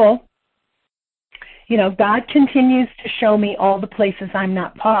painful. You know, God continues to show me all the places I'm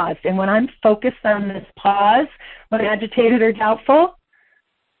not paused. And when I'm focused on this pause, when I'm agitated or doubtful,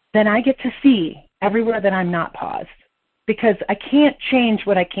 then I get to see everywhere that I'm not paused. Because I can't change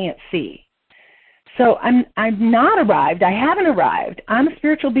what I can't see. So I'm not arrived. I haven't arrived. I'm a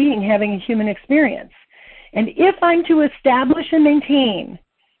spiritual being having a human experience. And if I'm to establish and maintain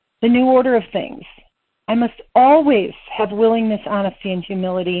the new order of things, I must always have willingness, honesty, and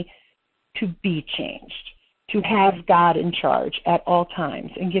humility to be changed, to have God in charge at all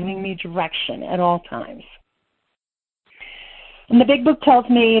times and giving me direction at all times. And the Big Book tells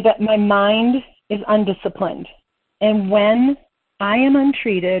me that my mind is undisciplined. And when I am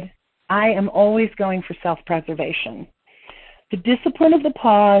untreated, I am always going for self-preservation. The discipline of the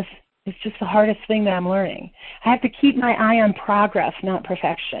pause is just the hardest thing that I'm learning. I have to keep my eye on progress, not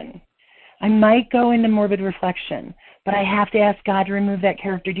perfection. I might go into morbid reflection, but I have to ask God to remove that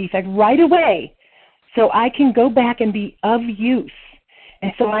character defect right away so I can go back and be of use,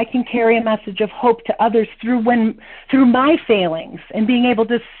 and so I can carry a message of hope to others through my failings and being able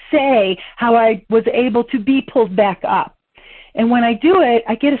to say how I was able to be pulled back up. And when I do it,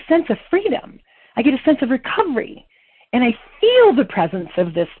 I get a sense of freedom. I get a sense of recovery. And I feel the presence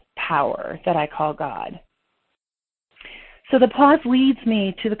of this power that I call God. So the pause leads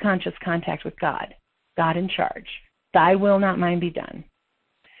me to the conscious contact with God, God in charge. Thy will, not mine, be done.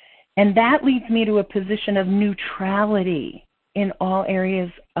 And that leads me to a position of neutrality in all areas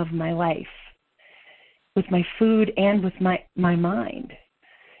of my life, with my food and with my mind.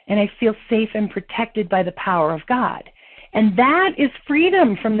 And I feel safe and protected by the power of God. And that is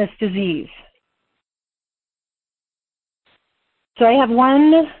freedom from this disease. So I have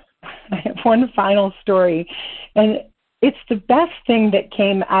one final story, and it's the best thing that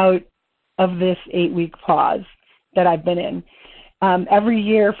came out of this 8-week pause that I've been in. Every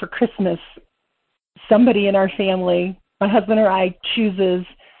year for Christmas, somebody in our family, my husband or I, chooses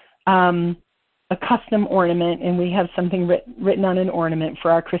a custom ornament, and we have something written on an ornament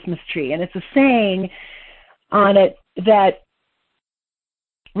for our Christmas tree. And it's a saying on it that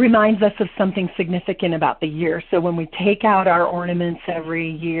reminds us of something significant about the year. So when we take out our ornaments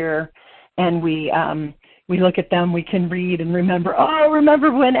every year and we look at them, we can read and remember,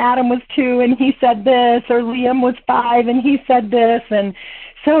 remember when Adam was 2 and he said this, or Liam was 5 and he said this. And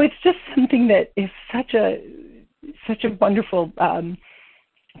so it's just something that is such a wonderful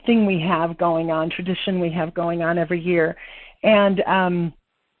thing we have going on, tradition we have going on every year. And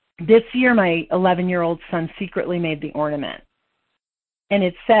this year, my 11-year-old son secretly made the ornament. And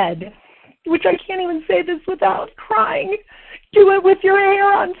it said, which I can't even say this without crying, do it with your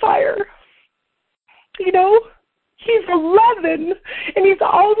hair on fire. You know, he's 11, and he's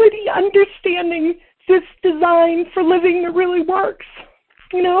already understanding this design for living that really works.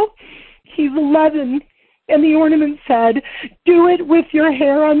 You know, he's 11, and the ornament said, do it with your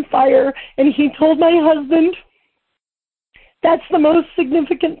hair on fire. And he told my husband, that's the most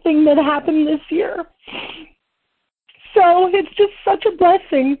significant thing that happened this year. So it's just such a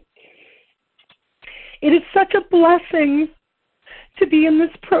blessing. It is such a blessing to be in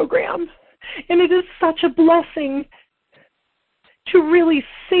this program. And it is such a blessing to really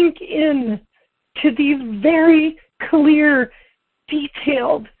sink in to these very clear,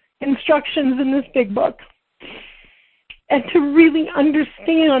 detailed instructions in this big book. And to really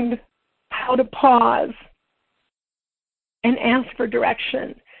understand how to pause and ask for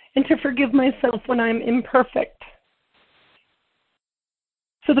direction, and to forgive myself when I'm imperfect.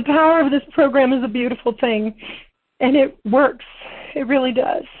 So the power of this program is a beautiful thing, and it works. It really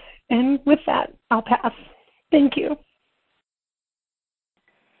does. And with that, I'll pass. Thank you.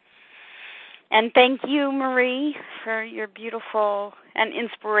 And thank you, Marie, for your beautiful and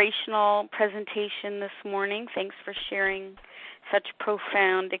inspirational presentation this morning. Thanks for sharing such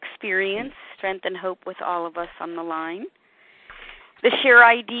profound experience, strength and hope with all of us on the line. The share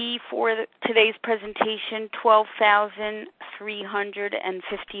ID for today's presentation,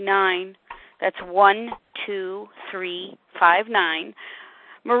 12,359. That's 12359.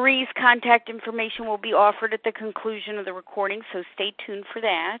 Marie's contact information will be offered at the conclusion of the recording, so stay tuned for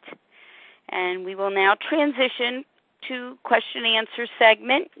that. And we will now transition to question and answer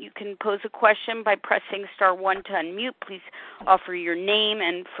segment. You can pose a question by pressing *1 to unmute. Please offer your name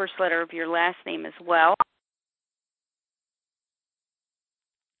and first letter of your last name as well.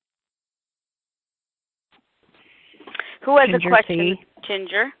 Who has Ginger a question? C.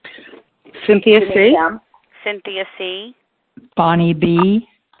 Ginger. Cynthia C. Cynthia C. Bonnie B.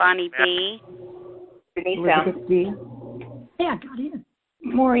 Bonnie B. Elizabeth D. Yeah, got in.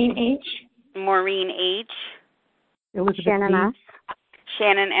 Maureen H. Maureen H. Elizabeth Shannon D. S.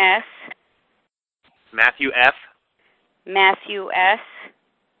 Shannon S. Matthew F. Matthew S.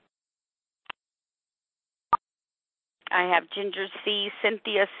 I have Ginger C,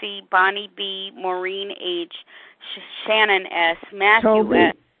 Cynthia C, Bonnie B, Maureen H, Shannon S, Matthew Toby.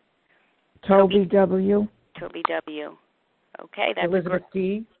 S. Toby W. Toby W. Okay, that's Elizabeth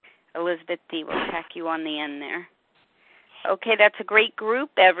D. Elizabeth D. We'll tack you on the end there. Okay, that's a great group.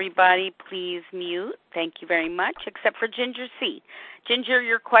 Everybody, please mute. Thank you very much, except for Ginger C. Ginger,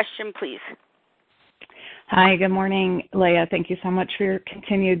 your question, please. Hi, good morning, Leah. Thank you so much for your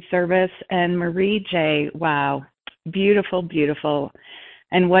continued service. And Marie J., wow, beautiful, beautiful.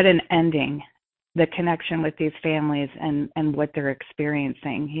 And what an ending, the connection with these families and what they're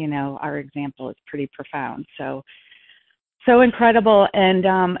experiencing. You know, our example is pretty profound. So incredible. And,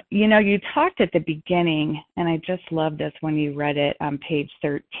 you talked at the beginning, and I just love this when you read it on page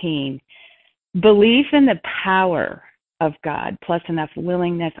 13, belief in the power of God, plus enough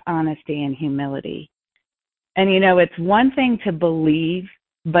willingness, honesty, and humility. And, it's one thing to believe,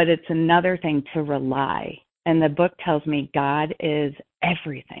 but it's another thing to rely. And the book tells me God is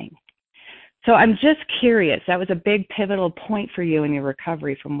everything. So I'm just curious, that was a big pivotal point for you in your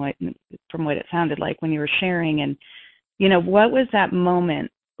recovery from what it sounded like when you were sharing. And, what was that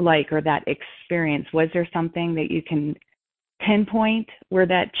moment like, or that experience? Was there something that you can pinpoint where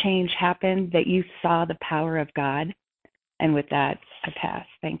that change happened, that you saw the power of God? And with that, I pass.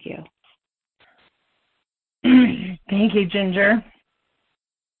 Thank you. Thank you, Ginger.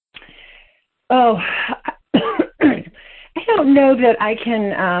 Oh, I don't know that I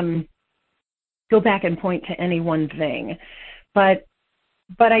can go back and point to any one thing, but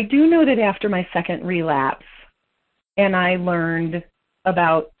I do know that after my second relapse, and I learned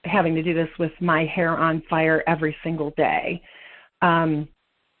about having to do this with my hair on fire every single day, that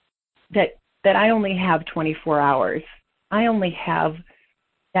I only have 24 hours. I only have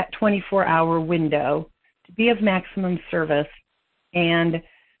that 24-hour window to be of maximum service and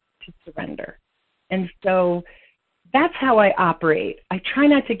to surrender. And so that's how I operate. I try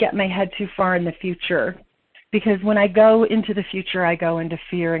not to get my head too far in the future, because when I go into the future, I go into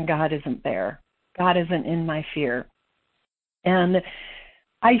fear, and God isn't there. God isn't in my fear. And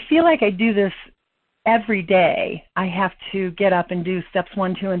I feel like I do this every day. I have to get up and do steps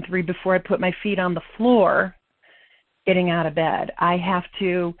 1, 2, and 3 before I put my feet on the floor getting out of bed. I have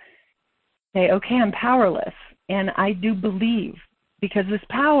to say, okay, I'm powerless, and I do believe, because this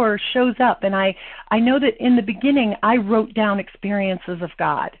power shows up. And I know that in the beginning, I wrote down experiences of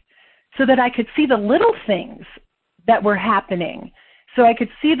God so that I could see the little things that were happening. So I could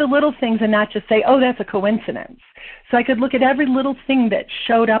see the little things and not just say, oh, that's a coincidence. So I could look at every little thing that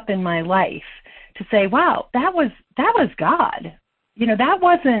showed up in my life to say, wow, that was God. That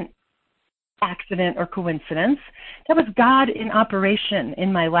wasn't accident or coincidence. That was God in operation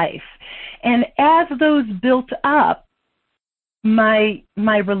in my life. And as those built up, my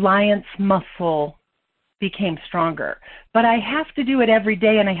reliance muscle became stronger. But I have to do it every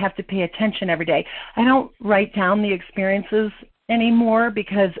day, and I have to pay attention every day. I don't write down the experiences anymore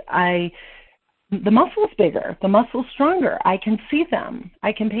because the muscle's bigger, the muscle's stronger. I can see them.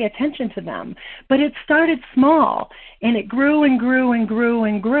 I can pay attention to them. But it started small, and it grew and grew and grew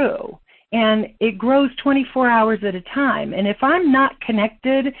and grew. And it grows 24 hours at a time. And if I'm not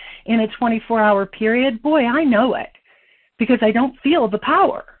connected in a 24-hour period, boy, I know it, because I don't feel the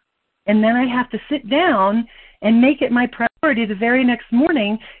power. And then I have to sit down and make it my priority the very next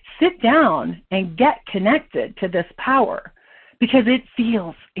morning, sit down and get connected to this power, because it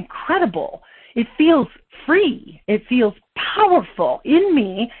feels incredible. It feels free. It feels powerful in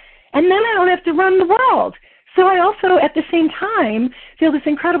me. And then I don't have to run the world. So I also, at the same time, feel this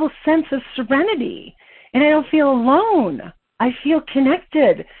incredible sense of serenity. And I don't feel alone. I feel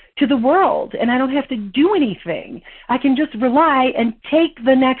connected to the world, and I don't have to do anything. I can just rely and take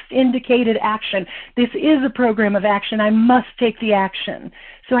the next indicated action. This is a program of action. I must take the action.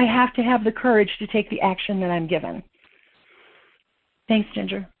 So I have to have the courage to take the action that I'm given. Thanks,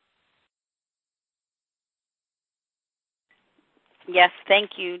 Ginger. Yes,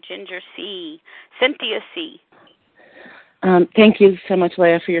 thank you, Ginger C. Cynthia C. Thank you so much,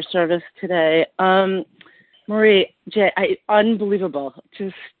 Leah, for your service today. Marie, J, unbelievable.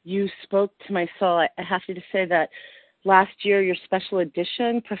 Just, you spoke to my soul. I have to say that last year, your special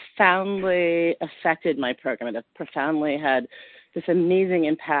edition profoundly affected my program. It profoundly had this amazing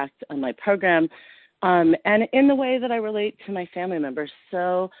impact on my program, and in the way that I relate to my family members.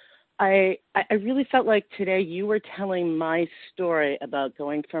 So I really felt like today you were telling my story about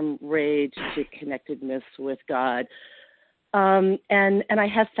going from rage to connectedness with God. And I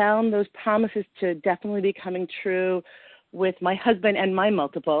have found those promises to definitely be coming true with my husband and my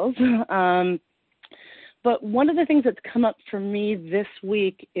multiples. But one of the things that's come up for me this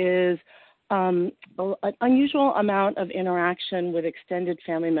week is an unusual amount of interaction with extended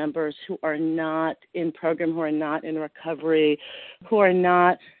family members who are not in program, who are not in recovery, who are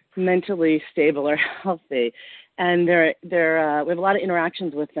not mentally stable or healthy. And we have a lot of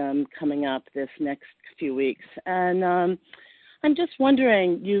interactions with them coming up this next few weeks. And I'm just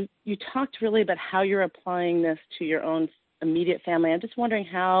wondering, you talked really about how you're applying this to your own immediate family. I'm just wondering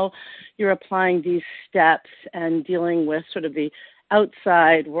how you're applying these steps and dealing with sort of the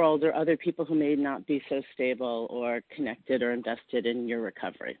outside world or other people who may not be so stable or connected or invested in your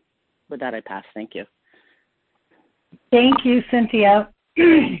recovery. With that, I pass. Thank you. Thank you, Cynthia.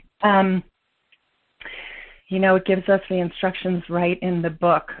 It gives us the instructions right in the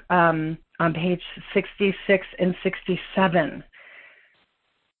book on page 66 and 67.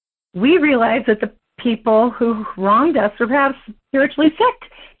 We realize that the people who wronged us were perhaps spiritually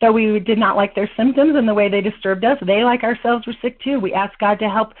sick, though we did not like their symptoms and the way they disturbed us. They, like ourselves, were sick too. We asked God to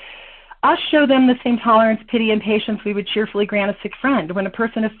help us show them the same tolerance, pity, and patience we would cheerfully grant a sick friend. When a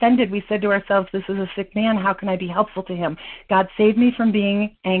person offended, we said to ourselves, this is a sick man. How can I be helpful to him? God, save me from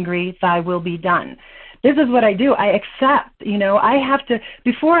being angry. Thy will be done. This is what I do. I accept. I have to,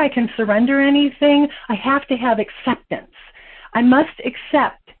 before I can surrender anything, I have to have acceptance. I must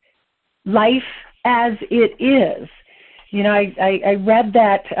accept life as it is. I read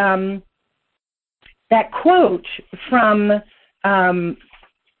that quote from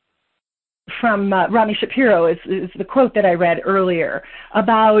Rami Shapiro is the quote that I read earlier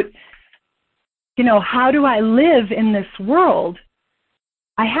about, how do I live in this world?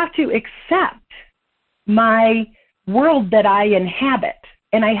 I have to accept my world that I inhabit,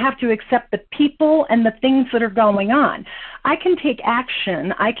 and I have to accept the people and the things that are going on. I can take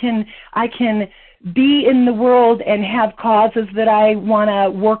action. I can be in the world and have causes that I want to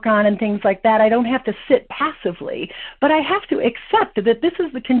work on and things like that. I don't have to sit passively, but I have to accept that this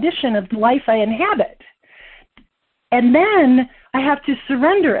is the condition of the life I inhabit. And then I have to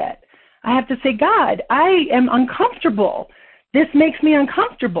surrender it. I have to say, God, I am uncomfortable. This makes me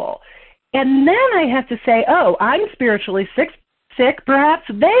uncomfortable. And then I have to say, oh, I'm spiritually sick. Perhaps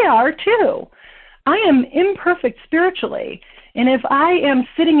they are too. I am imperfect spiritually. And if I am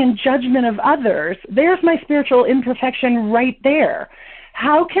sitting in judgment of others, there's my spiritual imperfection right there.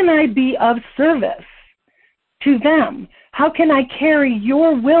 How can I be of service to them? How can I carry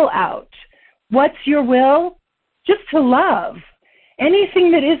your will out? What's your will? Just to love.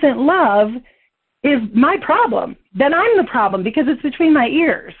 Anything that isn't love is my problem. Then I'm the problem because it's between my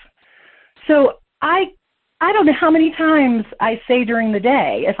ears. So I don't know how many times I say during the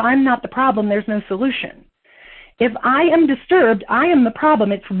day, if I'm not the problem, there's no solution. If I am disturbed, I am the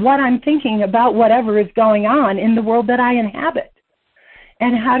problem. It's what I'm thinking about whatever is going on in the world that I inhabit.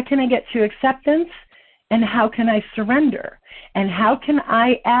 And how can I get to acceptance? And how can I surrender? And how can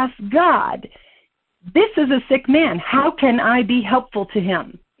I ask God, this is a sick man. How can I be helpful to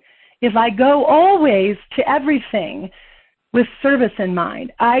him? If I go always to everything with service in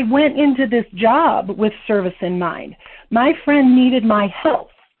mind, I went into this job with service in mind. My friend needed my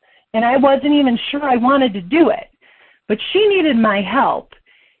help, and I wasn't even sure I wanted to do it. But she needed my help,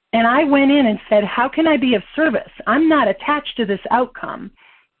 and I went in and said, how can I be of service? I'm not attached to this outcome.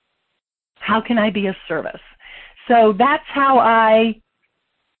 How can I be of service? So that's how I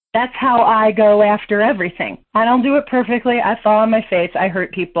go after everything. I don't do it perfectly. I fall on my face. I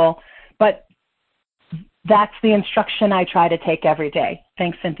hurt people. But that's the instruction I try to take every day.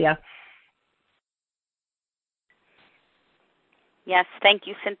 Thanks, Cynthia. Yes, thank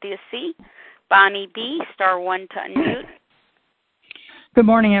you, Cynthia C. Bonnie B., *1 to unmute. Good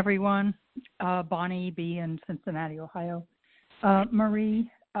morning, everyone. Bonnie B. in Cincinnati, Ohio. Marie,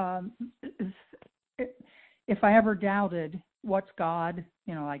 um, if I ever doubted what's God,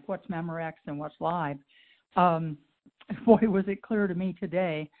 like what's Memorex and what's live, boy, was it clear to me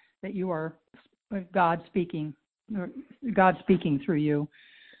today that you are God speaking through you.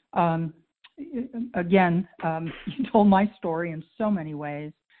 Again, you told my story in so many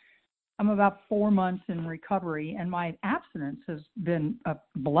ways. I'm about 4 months in recovery, and my abstinence has been a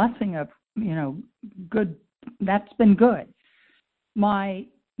blessing of, good. That's been good. My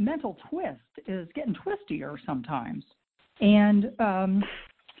mental twist is getting twistier sometimes. And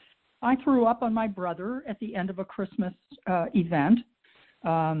I threw up on my brother at the end of a Christmas event.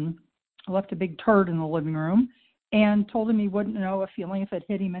 I left a big turd in the living room and told him he wouldn't know a feeling if it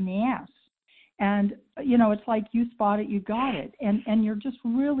hit him in the ass. And, it's like you spot it, you got it. And you're just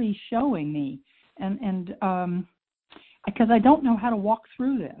really showing me. And because I don't know how to walk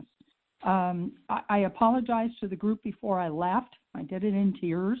through this. I apologized to the group before I left. I did it in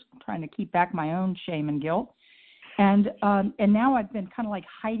tears, trying to keep back my own shame and guilt. And now I've been kind of like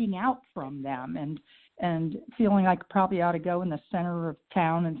hiding out from them and feeling like probably ought to go in the center of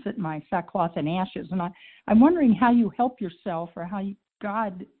town and sit in my sackcloth and ashes. And I'm wondering how you help yourself, or how you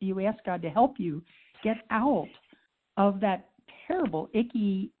ask God to help you get out of that terrible,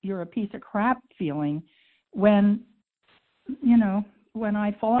 icky, you're a piece of crap feeling when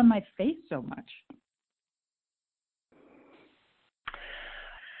I fall on my face so much.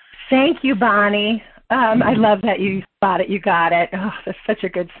 Thank you, Bonnie. I love that you spot it, you got it. Oh, that's such a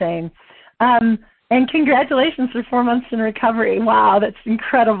good saying. And congratulations for 4 months in recovery. Wow, that's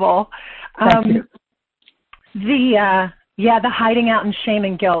incredible. Thank you. The hiding out in shame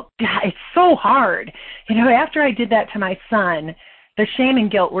and guilt, it's so hard. After I did that to my son, the shame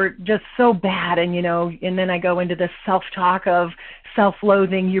and guilt were just so bad. And then I go into this self-talk of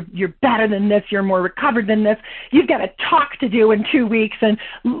self-loathing. You're better than this. You're more recovered than this. You've got a talk to do in 2 weeks, and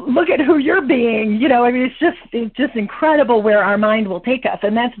look at who you're being. It's just incredible where our mind will take us.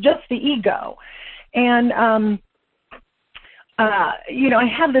 And that's just the ego. And, I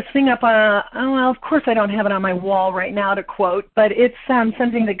have this thing up on, of course I don't have it on my wall right now to quote, but it's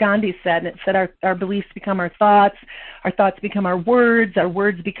something that Gandhi said, and it said our beliefs become our thoughts become our words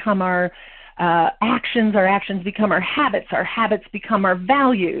become our actions become our habits become our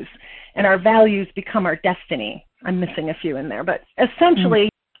values, and our values become our destiny. I'm missing a few in there, but essentially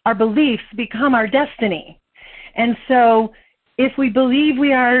our beliefs become our destiny. And so if we believe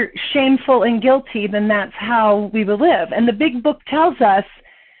we are shameful and guilty, then that's how we will live. And the big book tells us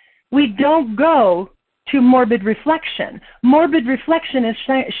we don't go to morbid reflection. Morbid reflection is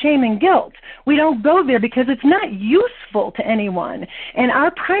shame and guilt. We don't go there because it's not useful to anyone. And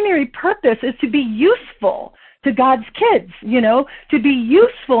our primary purpose is to be useful to God's kids, to be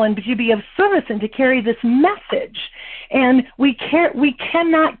useful and to be of service and to carry this message. And we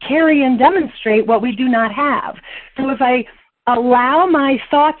cannot carry and demonstrate what we do not have. So if I allow my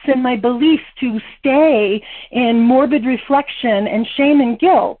thoughts and my beliefs to stay in morbid reflection and shame and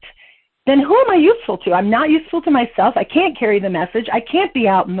guilt, then who am I useful to? I'm not useful to myself. I can't carry the message. I can't be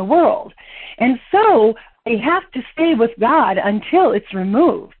out in the world. And so I have to stay with God until it's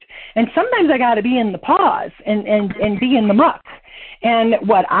removed. And sometimes I got to be in the pause and be in the muck. And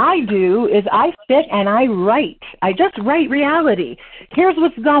what I do is I sit and I write. I just write reality. Here's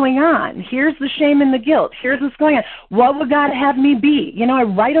what's going on. Here's the shame and the guilt. Here's what's going on. What would God have me be? I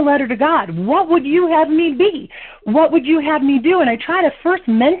write a letter to God. What would you have me be? What would you have me do? And I try to first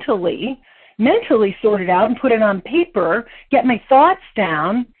mentally sort it out and put it on paper, get my thoughts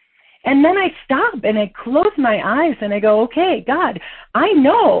down. And then I stop and I close my eyes and I go, okay, God, I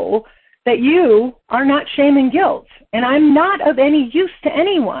know that you are not shame and guilt, and I'm not of any use to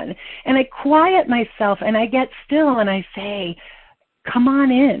anyone. And I quiet myself and I get still and I say, come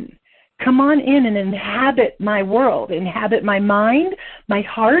on in and inhabit my world, inhabit my mind, my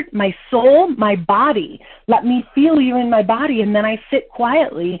heart, my soul, my body. Let me feel you in my body. And then I sit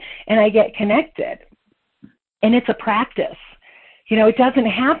quietly and I get connected. And it's a practice. It doesn't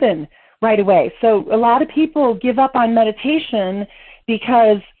happen right away. So a lot of people give up on meditation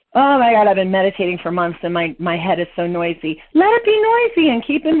because, oh my God, I've been meditating for months and my head is so noisy. Let it be noisy and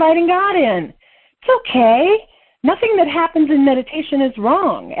keep inviting God in. It's okay. Nothing that happens in meditation is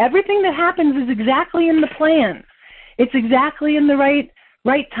wrong. Everything that happens is exactly in the plan. It's exactly in the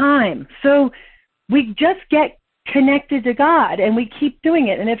right time. So we just get connected to God and we keep doing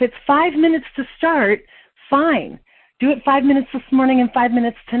it. And if it's 5 minutes to start, fine. Do it 5 minutes this morning and 5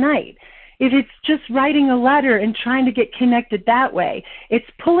 minutes tonight. If it's just writing a letter and trying to get connected that way, it's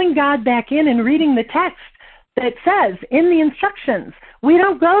pulling God back in and reading the text that says in the instructions, we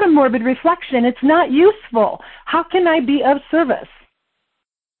don't go to morbid reflection. It's not useful. How can I be of service?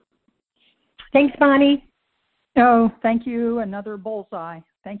 Thanks, Bonnie. Oh, thank you. Another bullseye.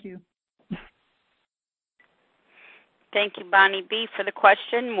 Thank you. Thank you, Bonnie B, for the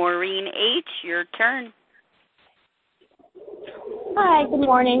question. Maureen H, your turn. Hi, good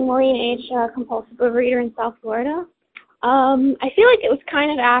morning. Maureen H, compulsive overeater in South Florida. I feel like it was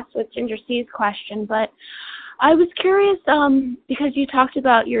kind of asked with Ginger C's question, but I was curious because you talked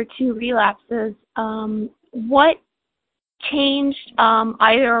about your 2 relapses. What changed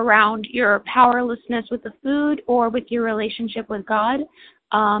either around your powerlessness with the food or with your relationship with God?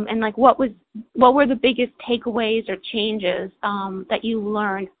 And like, what were the biggest takeaways or changes that you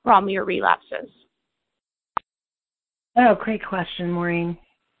learned from your relapses? Oh, great question, Maureen.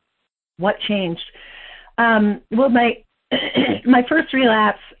 What changed? Well, my first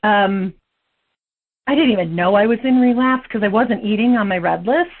relapse, I didn't even know I was in relapse because I wasn't eating on my red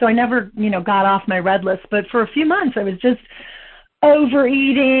list, so I never, got off my red list. But for a few months, I was just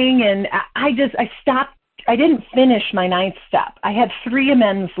overeating, and I stopped. I didn't finish my 9th step. I had 3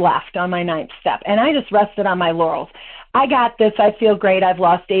 amends left on my 9th step, and I just rested on my laurels. I got this. I feel great. I've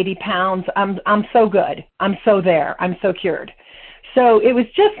lost 80 pounds. I'm so good. I'm so there. I'm so cured. So it was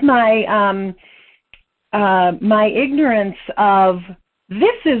just my my ignorance of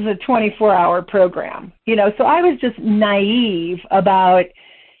this is a 24-hour program, So I was just naive about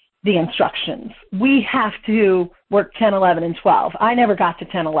the instructions. We have to work 10, 11, and 12. I never got to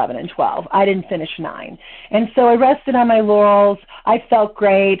 10, 11, and 12. I didn't finish 9. And so I rested on my laurels. I felt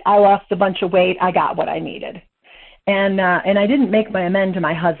great. I lost a bunch of weight. I got what I needed. And I didn't make my amend to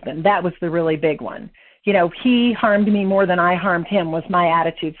my husband. That was the really big one. He harmed me more than I harmed him was my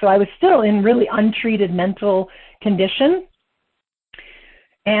attitude. So I was still in really untreated mental condition.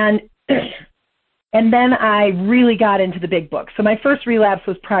 And then I really got into the big book. So my first relapse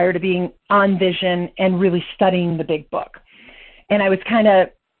was prior to being on Vision and really studying the big book. And I was kind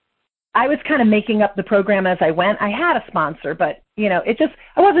of making up the program as I went. I had a sponsor, but I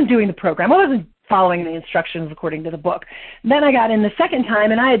wasn't doing the program. I wasn't following the instructions according to the book. Then I got in the second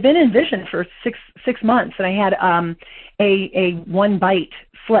time, and I had been in Vision for six months, and I had a 1 bite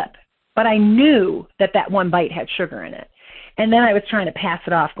slip. But I knew that 1 bite had sugar in it. And then I was trying to pass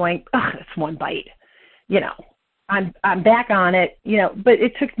it off, going, "Ugh, it's 1 bite." I'm back on it, but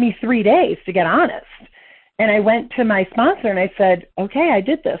it took me 3 days to get honest. And I went to my sponsor and I said, "Okay, I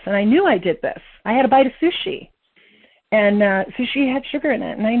did this." And I knew I did this. I had a bite of sushi, and sushi had sugar in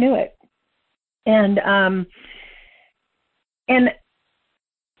it, and I knew it. And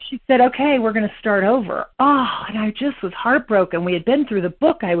she said, "Okay, we're going to start over." Oh, and I just was heartbroken. We had been through the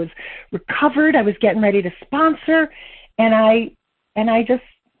book. I was recovered. I was getting ready to sponsor. And I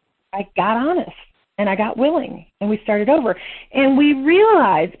got honest, and I got willing, and we started over. And we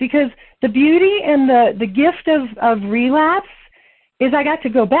realized, because the beauty and the gift of relapse is I got to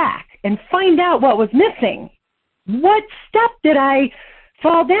go back and find out what was missing. What step did I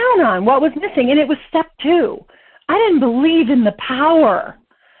fall down on? What was missing? And it was step 2. I didn't believe in the power.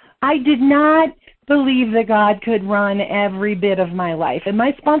 I did not believe that God could run every bit of my life. And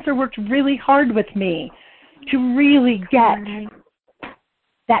my sponsor worked really hard with me to really get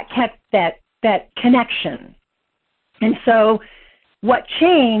that connection. And so what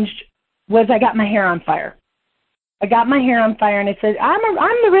changed was I got my hair on fire. I got my hair on fire, and I said, I'm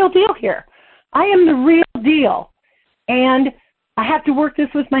the real deal here. I am the real deal. And I have to work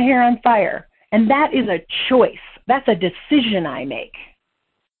this with my hair on fire. And that is a choice. That's a decision I make.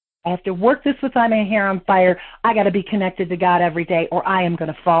 I have to work this with my hair on fire. I got to be connected to God every day, or I am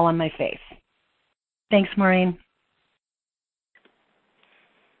going to fall on my face. Thanks, Maureen.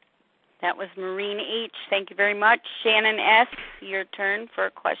 That was Maureen H. Thank you very much. Shannon S., your turn for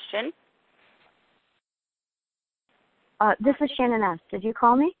a question. This is Shannon S. Did you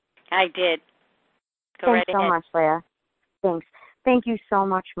call me? I did. Go right ahead. Thanks so much, Leah. Thanks. Thank you so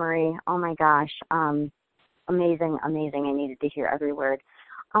much, Marie. Oh, my gosh. Amazing. I needed to hear every word.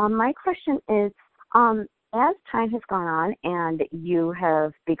 My question is, as time has gone on and you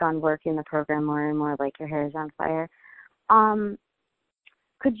have begun working the program more and more, like your hair is on fire,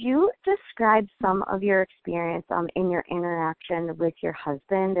 could you describe some of your experience in your interaction with your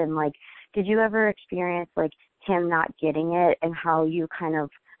husband? And, like, did you ever experience, like, him not getting it and how you kind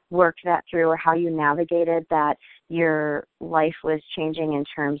of worked that through, or how you navigated that your life was changing in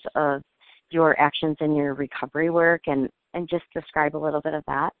terms of your actions in your recovery work, and just describe a little bit of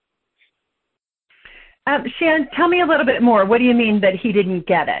that? Shannon, tell me a little bit more. What do you mean that he didn't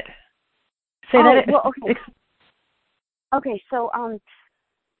get it? Say that. Well, okay, so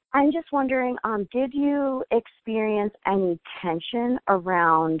I'm just wondering, did you experience any tension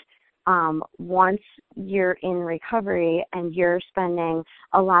around once you're in recovery and you're spending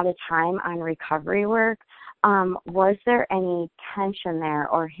a lot of time on recovery work, was there any tension there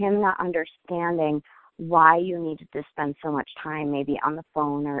or him not understanding why you needed to spend so much time maybe on the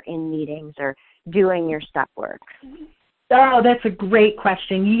phone or in meetings or doing your step work? Oh, that's a great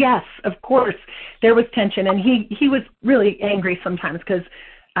question. Yes, of course, there was tension, and he was really angry sometimes because,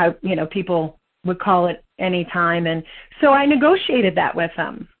 people would call at any time, and so I negotiated that with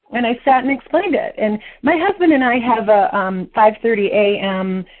him, and I sat and explained it. And my husband and I have a 5:30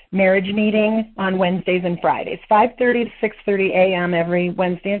 a.m. marriage meeting on Wednesdays and Fridays, 5:30 to 6:30 a.m. every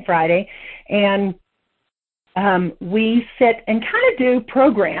Wednesday and Friday, and we sit and kind of do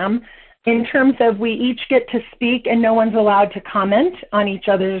program in terms of we each get to speak and no one's allowed to comment on each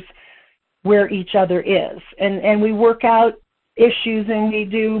other's where each other is. And we work out issues and we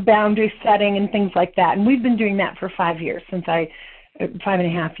do boundary setting and things like that. And we've been doing that for 5 years,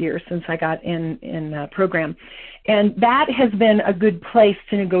 5.5 years since I got in program. And that has been a good place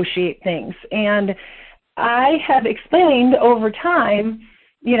to negotiate things. And I have explained over time,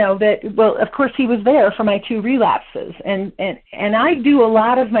 that, well, of course he was there for my 2 relapses. And I do a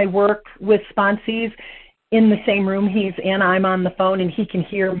lot of my work with sponsees in the same room he's in. I'm on the phone and he can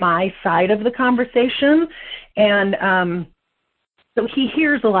hear my side of the conversation. And so he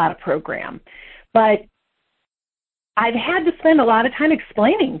hears a lot of program. But I've had to spend a lot of time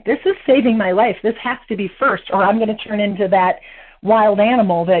explaining, this is saving my life. This has to be first, or I'm going to turn into that wild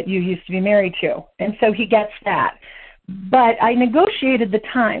animal that you used to be married to. And so he gets that. But I negotiated the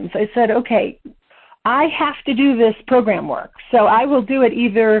times. I said, okay, I have to do this program work. So I will do it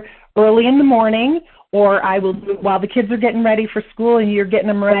either early in the morning, or I will do it while the kids are getting ready for school and you're getting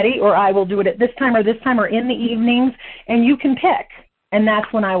them ready, or I will do it at this time or in the evenings, and you can pick. And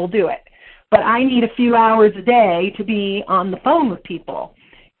that's when I will do it. But I need a few hours a day to be on the phone with people.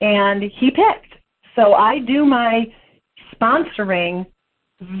 And he picked. So I do my sponsoring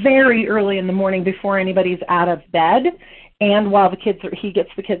very early in the morning before anybody's out of bed and while he gets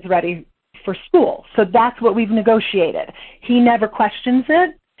the kids ready for school. So that's what we've negotiated. He never questions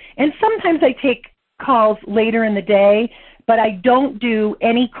it. And sometimes I take calls later in the day, but I don't do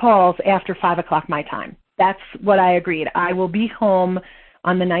any calls after 5 o'clock my time. That's what I agreed. I will be home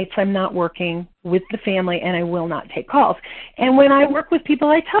on the nights I'm not working with the family, and I will not take calls. And when I work with people,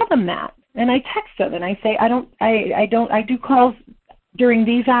 I tell them that, and I text them, and I say I do calls during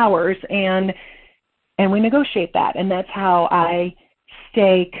these hours, and we negotiate that, and that's how I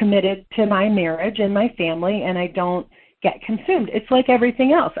stay committed to my marriage and my family, and I don't get consumed. It's like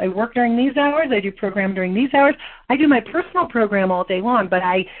everything else. I work during these hours, I do program during these hours, I do my personal program all day long, but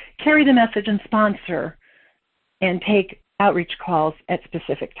I carry the message and sponsor and take outreach calls at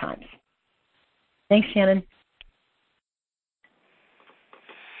specific times. Thanks, Shannon.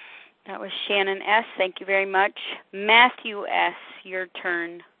 That was Shannon S. Thank you very much. Matthew S., your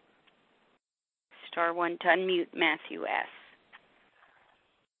turn. *1 to unmute Matthew S.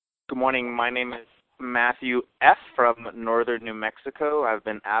 Good morning. My name is Matthew F. from northern New Mexico. I've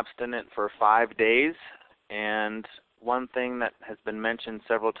been abstinent for 5 days, and one thing that has been mentioned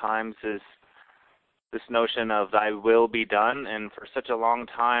several times is this notion of thy will be done. And for such a long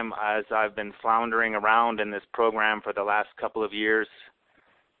time, as I've been floundering around in this program for the last couple of years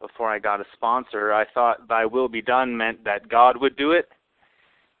before I got a sponsor, I thought thy will be done meant that God would do it.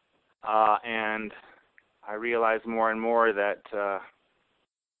 And I realized more and more that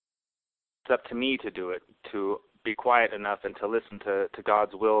it's up to me to do it, to be quiet enough and to listen to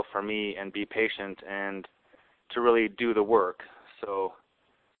God's will for me and be patient and to really do the work. So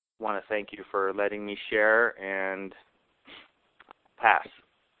I want to thank you for letting me share and pass.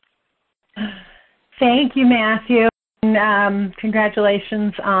 Thank you, Matthew. And,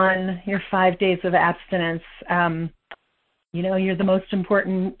 congratulations on your 5 days of abstinence. You're the most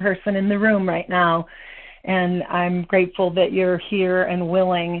important person in the room right now, and I'm grateful that you're here and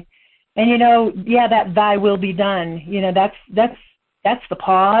willing. And, that thy will be done, that's the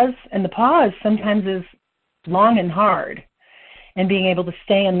pause, and the pause sometimes is long and hard, and being able to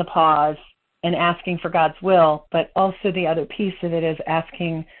stay in the pause and asking for God's will, but also the other piece of it is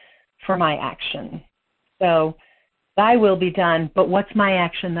asking for my action. So thy will be done, but what's my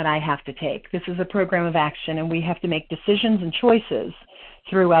action that I have to take? This is a program of action, and we have to make decisions and choices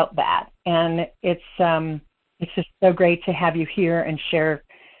throughout that. And it's just so great to have you here and share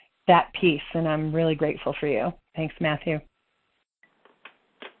that piece, and I'm really grateful for you. Thanks, Matthew.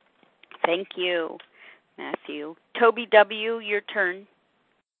 Thank you, Matthew. Toby W., your turn.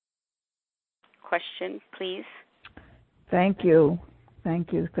 Question, please. Thank you.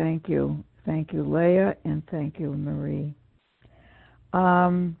 Thank you, Leah, and thank you, Marie.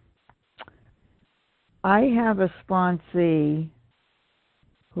 I have a sponsee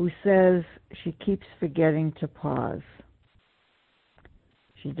who says she keeps forgetting to pause.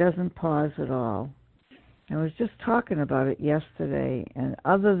 She doesn't pause at all. I was just talking about it yesterday, and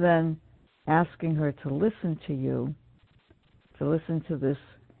other than asking her to listen to you, to listen to this,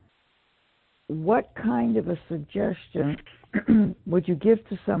 what kind of a suggestion would you give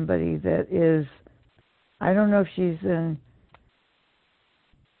to somebody that is, I don't know if she's in,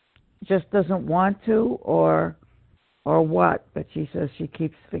 just doesn't want to or what, but she says she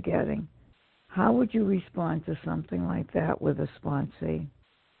keeps forgetting. How would you respond to something like that with a sponsee?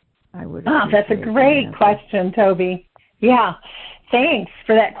 That's a great question, Toby. Yeah, thanks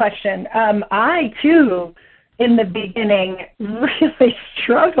for that question. I, too, in the beginning, really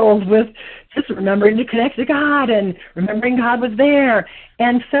struggled with just remembering to connect to God and remembering God was there.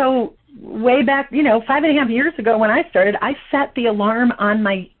 And so way back, 5.5 years ago when I started, I set the alarm on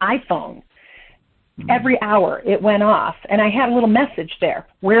my iPhone. Every hour it went off, and I had a little message there.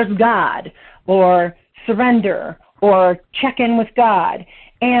 Where's God? Or surrender, or check in with God.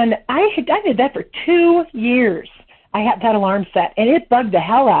 And I did that for 2 years. I had that alarm set, and it bugged the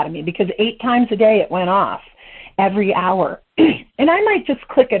hell out of me because 8 times a day it went off every hour. And I might just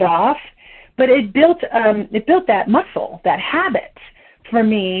click it off, but it built that muscle, that habit for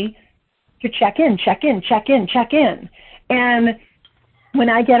me to check in. And when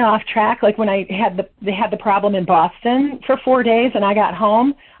I get off track, like when they had the problem in Boston for 4 days and I got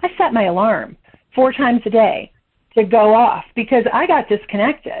home, I set my alarm 4 times a day to go off because I got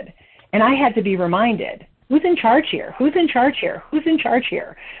disconnected and I had to be reminded, who's in charge here? Who's in charge here? Who's in charge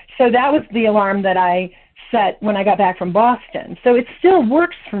here? So that was the alarm that I set when I got back from Boston. So it still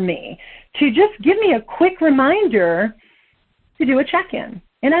works for me to just give me a quick reminder to do a check-in.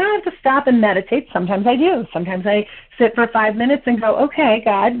 And I don't have to stop and meditate. Sometimes I do. Sometimes I sit for 5 minutes and go, okay,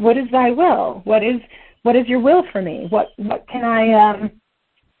 God, what is thy will? What is your will for me? What can I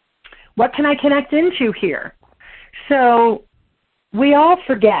connect into here? So we all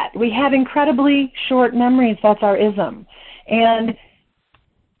forget. We have incredibly short memories. That's our ism. And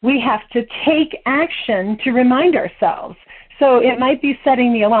we have to take action to remind ourselves. So it might be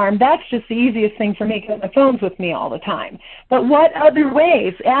setting the alarm. That's just the easiest thing for me because my phone's with me all the time. But what other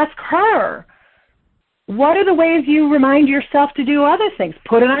ways? Ask her. What are the ways you remind yourself to do other things?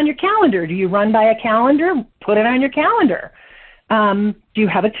 Put it on your calendar. Do you run by a calendar? Put it on your calendar. Do you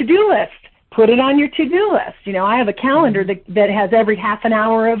have a to-do list? Put it on your to-do list. I have a calendar that has every half an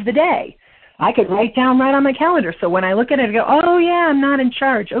hour of the day. I could write down right on my calendar. So when I look at it, I go, oh, yeah, I'm not in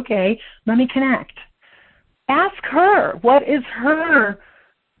charge. Okay, let me connect. Ask her, we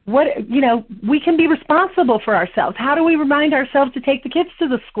can be responsible for ourselves. How do we remind ourselves to take the kids to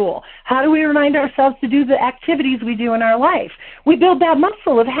the school? How do we remind ourselves to do the activities we do in our life? We build that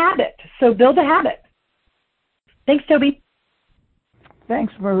muscle of habit. So build a habit. Thanks, Toby.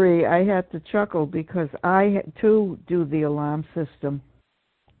 Thanks, Marie. I had to chuckle because I, too, do the alarm system.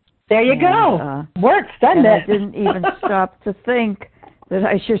 There you go. Works, doesn't it? I didn't even stop to think that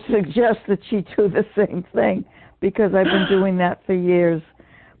I should suggest that she do the same thing because I've been doing that for years.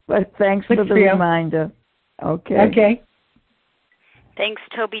 But thanks for the reminder. Okay. Thanks,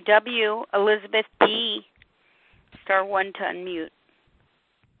 Toby W. Elizabeth D. *1 to unmute.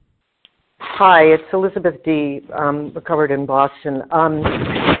 Hi, it's Elizabeth D. Recovered in Boston.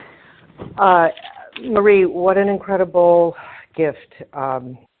 Marie, what an incredible gift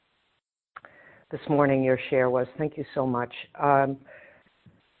this morning your share was. Thank you so much.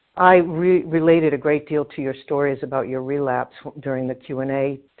 I related a great deal to your stories about your relapse during the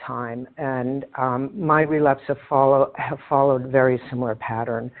Q&A time, and my relapse have followed very similar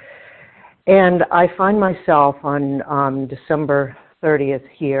pattern. And I find myself on December 30th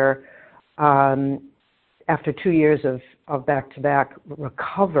here, after 2 years of back-to-back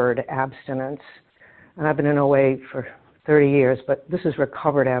recovered abstinence, and I've been in OA for 30 years, but this is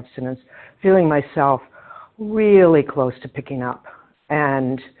recovered abstinence, feeling myself really close to picking up.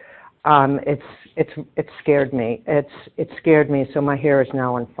 And it scared me. It scared me, so my hair is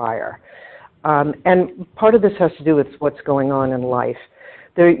now on fire. And part of this has to do with what's going on in life.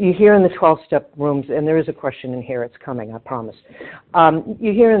 You hear in the 12-step rooms, and there is a question in here, it's coming, I promise.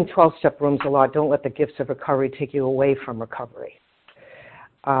 You hear in 12-step rooms a lot, don't let the gifts of recovery take you away from recovery.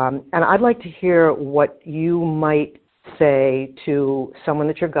 And I'd like to hear what you might say to someone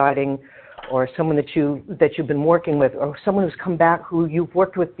that you're guiding, or someone that you've been working with, or someone who's come back who you've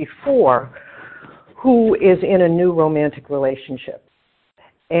worked with before, who is in a new romantic relationship.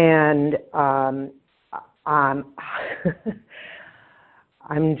 And I'm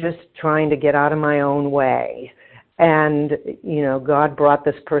just trying to get out of my own way And, God brought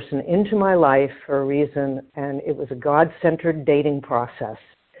this person into my life for a reason, and it was a God-centered dating process.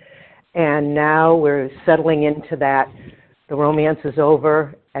 And now we're settling into that. The romance is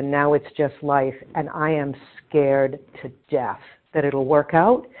over, and now it's just life. And I am scared to death that it'll work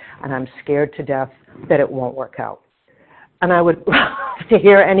out, and I'm scared to death that it won't work out. And I would love to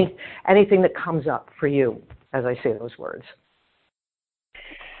hear anything that comes up for you as I say those words.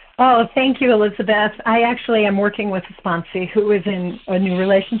 Oh, thank you, Elizabeth. I actually am working with a sponsee who is in a new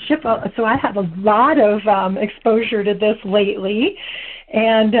relationship, so I have a lot of exposure to this lately,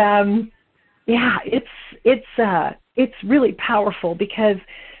 and it's really powerful because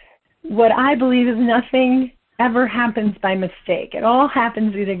what I believe is nothing ever happens by mistake. It all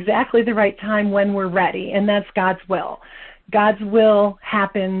happens at exactly the right time when we're ready, and that's God's will. God's will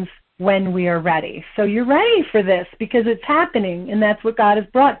happens when we are ready. So you're ready for this because it's happening, and that's what God has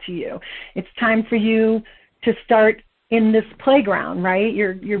brought to you. It's time for you to start in this playground, right?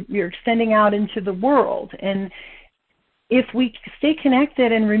 You're extending out into the world. And if we stay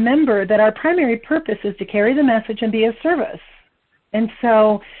connected and remember that our primary purpose is to carry the message and be of service. And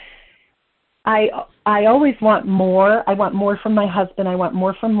so I always want more. I want more from my husband. I want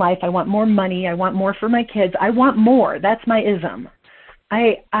more from life. I want more money. I want more for my kids. I want more. That's my ism.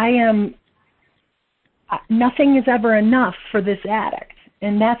 Nothing is ever enough for this addict,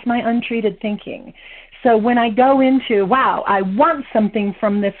 and that's my untreated thinking. So when I go into, wow, I want something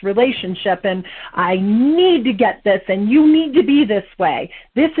from this relationship, and I need to get this, and you need to be this way,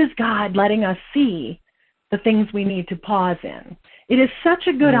 this is God letting us see the things we need to pause in. It is such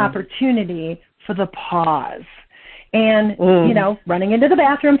a good opportunity for the pause. And, running into the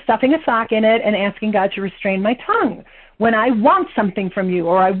bathroom, stuffing a sock in it, and asking God to restrain my tongue when I want something from you,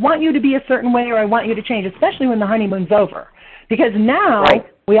 or I want you to be a certain way, or I want you to change, especially when the honeymoon's over. Because now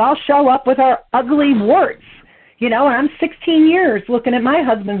we all show up with our ugly warts, and I'm 16 years looking at my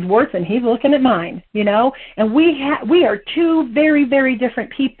husband's warts, and he's looking at mine, and we are two very, very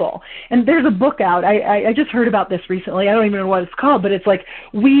different people. And there's a book out. I just heard about this recently. I don't even know what it's called, but it's like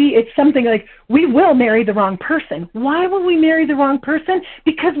it's something like we will marry the wrong person. Why will we marry the wrong person?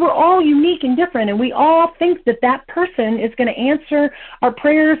 Because we're all unique and different, and we all think that person is going to answer our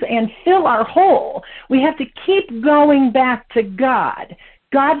prayers and fill our hole. We have to keep going back to God.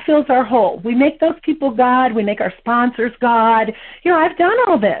 God fills our hole. We make those people God. We make our sponsors God. I've done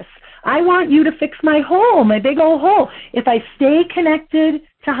all this. I want you to fix my hole, my big old hole. If I stay connected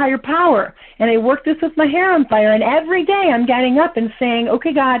to higher power, and I work this with my hair on fire, and every day I'm getting up and saying,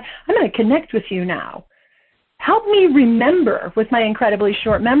 okay, God, I'm going to connect with you now. Help me remember with my incredibly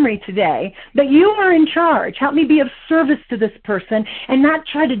short memory today that you are in charge. Help me be of service to this person and not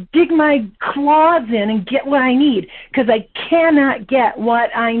try to dig my claws in and get what I need, because I cannot get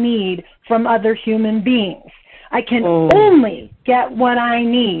what I need from other human beings. I can only get what I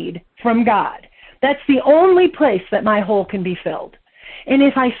need from God. That's the only place that my hole can be filled. And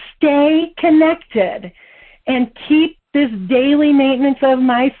if I stay connected and keep this daily maintenance of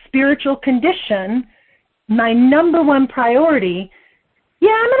my spiritual condition my number one priority, I'm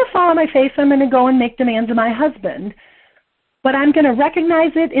going to fall on my face. I'm going to go and make demands of my husband. But I'm going to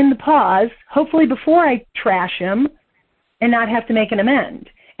recognize it in the pause, hopefully before I trash him, and not have to make an amend,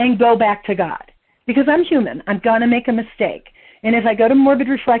 and go back to God. Because I'm human. I'm going to make a mistake. And if I go to morbid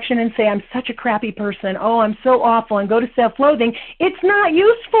reflection and say, I'm such a crappy person, I'm so awful, and go to self-loathing, it's not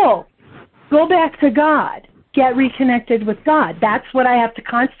useful. Go back to God. Get reconnected with God. That's what I have to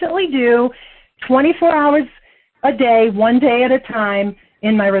constantly do, 24 hours a day, one day at a time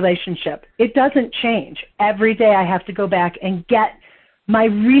in my relationship. It doesn't change. Every day I have to go back and get my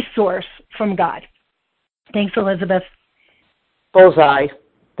resource from God. Thanks, Elizabeth. Bullseye.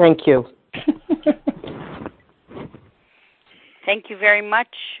 Thank you. Thank you very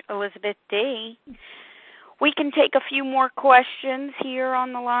much, Elizabeth D. We can take a few more questions here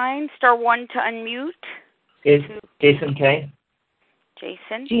on the line. Star 1 to unmute. Jason K.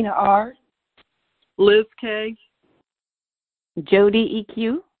 Jason. Gina R. Liz K. Jody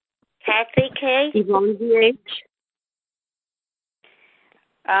EQ. Kathy K. Yvonne DH.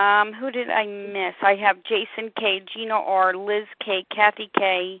 Who did I miss? I have Jason K, Gina R, Liz K, Kathy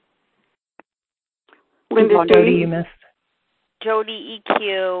K. Linda D. Jody, you missed. Jody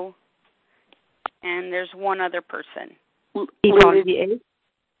EQ. And there's one other person. Yvonne DH.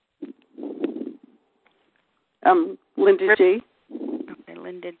 Linda G. Okay,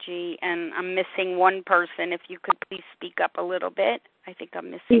 Linda G. And I'm missing one person. If you could please speak up a little bit. I think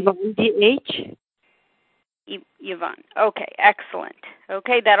I'm missing. Yvonne DH. Yvonne. Okay, excellent.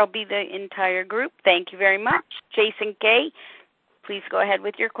 Okay, that'll be the entire group. Thank you very much. Jason K., please go ahead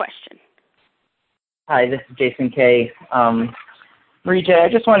with your question. Hi, this is Jason K. Marie J., I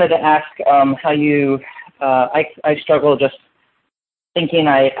just wanted to ask how you, I struggle just thinking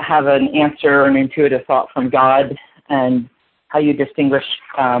I have an answer, an intuitive thought from God, and how you distinguish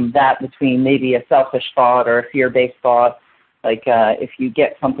that between maybe a selfish thought or a fear-based thought. Like if you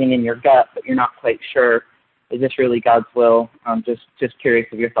get something in your gut but you're not quite sure, is this really God's will? Just curious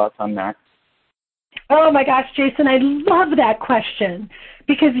of your thoughts on that. Oh my gosh, Jason, I love that question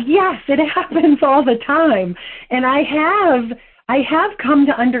because yes, it happens all the time. And I have come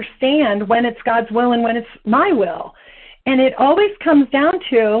to understand when it's God's will and when it's my will. And it always comes down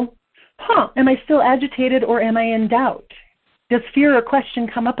to, am I still agitated or am I in doubt? Does fear or question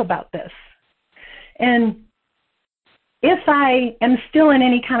come up about this? And if I am still in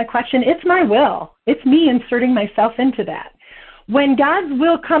any kind of question, it's my will. It's me inserting myself into that. When God's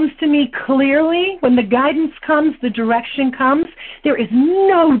will comes to me clearly, when the guidance comes, the direction comes, there is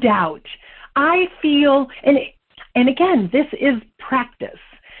no doubt. I feel, and again, this is practice.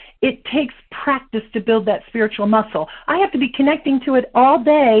 It takes practice to build that spiritual muscle. I have to be connecting to it all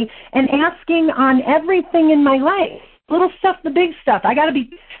day and asking on everything in my life, little stuff, the big stuff. I got to be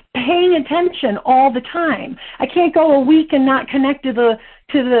paying attention all the time. I can't go a week and not connect to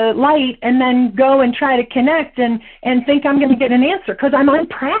the light and then go and try to connect and think I'm going to get an answer because I'm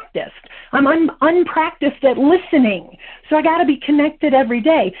unpracticed. I'm unpracticed at listening. So I got to be connected every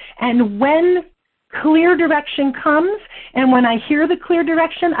day. And when clear direction comes and when I hear the clear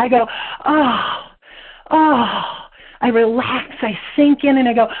direction, I go, I relax, I sink in, and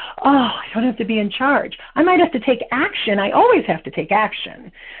I go, I don't have to be in charge. I might have to take action. I always have to take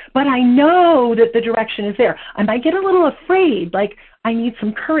action. But I know that the direction is there. I might get a little afraid, like I need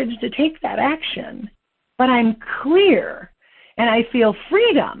some courage to take that action. But I'm clear, and I feel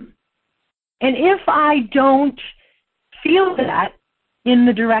freedom. And if I don't feel that in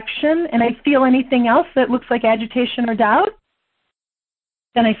the direction, and I feel anything else that looks like agitation or doubt,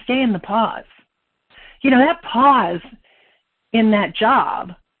 then I stay in the pause. You know, that pause in that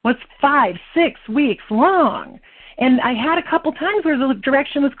job was 5-6 weeks long. And I had a couple times where the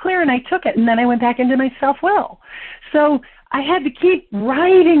direction was clear and I took it, and then I went back into my self-will. So I had to keep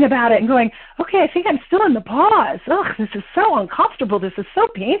writing about it and going, okay, I think I'm still in the pause. This is so uncomfortable. This is so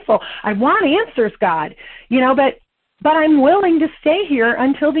painful. I want answers, God. You know, but I'm willing to stay here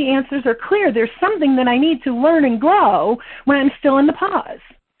until the answers are clear. There's something that I need to learn and grow when I'm still in the pause.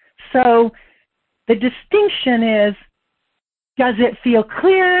 So the distinction is, does it feel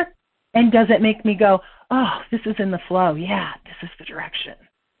clear and does it make me go, this is in the flow. Yeah, this is the direction.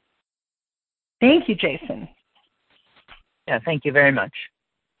 Thank you, Jason. Yeah, thank you very much.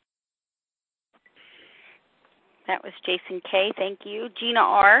 That was Jason K. Thank you. Gina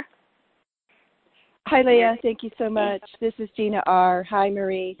R. Hi, Leah. Thank you so much. This is Gina R. Hi,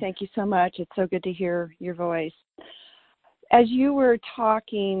 Marie. Thank you so much. It's so good to hear your voice. As you were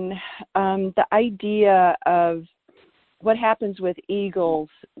talking, the idea of what happens with eagles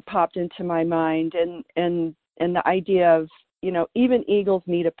popped into my mind, and the idea of, you know, even eagles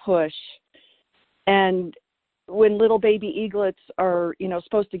need a push. And when little baby eaglets are, you know,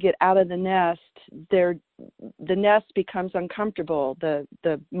 supposed to get out of the nest, the nest becomes uncomfortable. The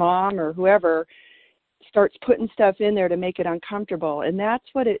mom or whoever starts putting stuff in there to make it uncomfortable. And that's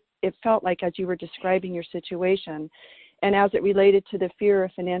what it felt like as you were describing your situation and as it related to the fear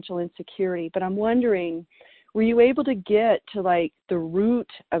of financial insecurity. But I'm wondering, were you able to get to like the root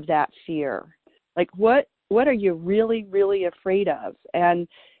of that fear? Like what are you really, really afraid of? And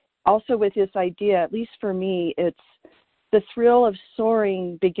also with this idea, at least for me, it's the thrill of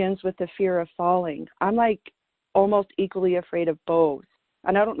soaring begins with the fear of falling. I'm like almost equally afraid of both.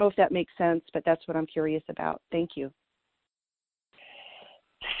 And I don't know if that makes sense, but that's what I'm curious about. Thank you.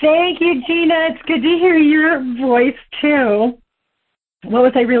 Thank you, Gina. It's good to hear your voice, too. What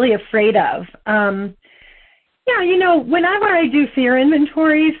was I really afraid of? Yeah, you know, whenever I do fear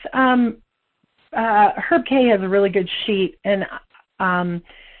inventories, Herb K has a really good sheet, and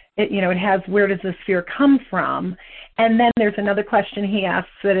it has where does this fear come from? And then there's another question he asks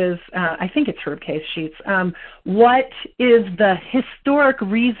that is, I think it's Herb K's sheets. What is the historic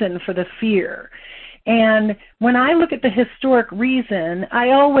reason for the fear? And when I look at the historic reason,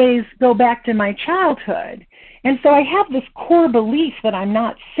 I always go back to my childhood. And so I have this core belief that I'm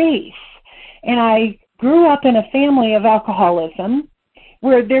not safe. And I grew up in a family of alcoholism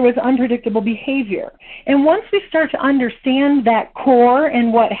where there was unpredictable behavior. And once we start to understand that core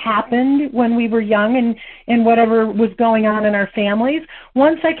and what happened when we were young and whatever was going on in our families,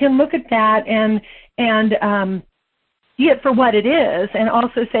 once I can look at that and see it for what it is and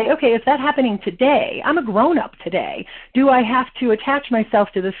also say, okay, is that happening today? I'm a grown-up today. Do I have to attach myself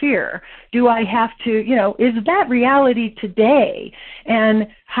to the fear? Do I have to, is that reality today? And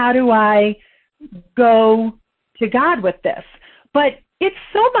how do I go to God with this? But it's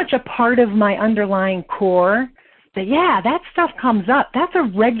so much a part of my underlying core that, that stuff comes up. That's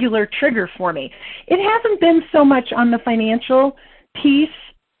a regular trigger for me. It hasn't been so much on the financial piece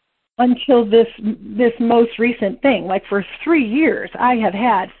until this most recent thing. Like for 3 years, I have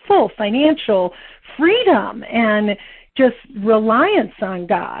had full financial freedom and just reliance on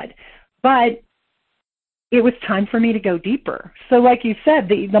God. But it was time for me to go deeper. So like you said,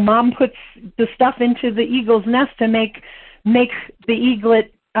 the mom puts the stuff into the eagle's nest to make the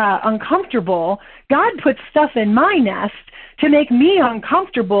eaglet uncomfortable. God puts stuff in my nest to make me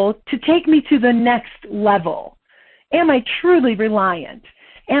uncomfortable, to take me to the next level. Am I truly reliant?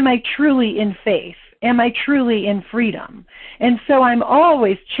 Am I truly in faith? Am I truly in freedom? And so I'm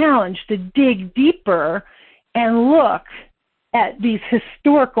always challenged to dig deeper and look at these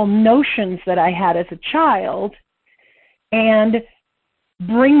historical notions that I had as a child and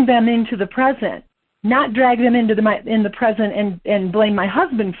bring them into the present. Not drag them into in the present and blame my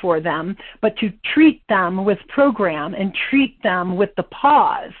husband for them, but to treat them with program and treat them with the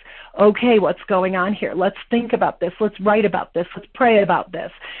pause. Okay, what's going on here? Let's think about this. Let's write about this. Let's pray about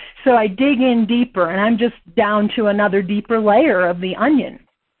this. So I dig in deeper, and I'm just down to another deeper layer of the onion.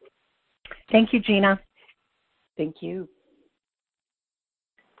 Thank you, Gina. Thank you.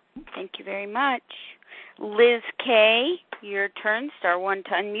 Thank you very much. Liz K., your turn. Star 1 to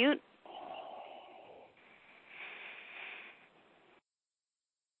unmute.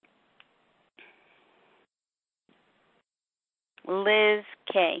 Liz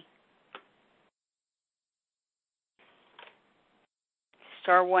K.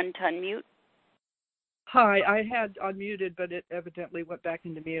 Star 1 to unmute. Hi, I had unmuted, but it evidently went back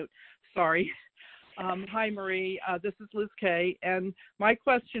into mute. Sorry. Hi, Marie. This is Liz K. And my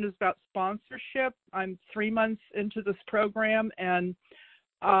question is about sponsorship. I'm 3 months into this program, and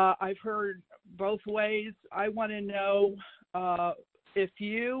I've heard both ways. I want to know if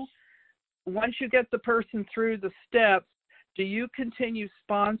once you get the person through the steps, do you continue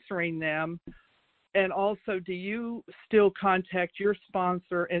sponsoring them? And also, do you still contact your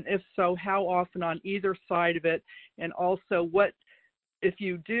sponsor? And if so, how often on either side of it? And also, what if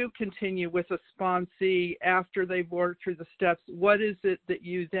you do continue with a sponsee after they've worked through the steps, what is it that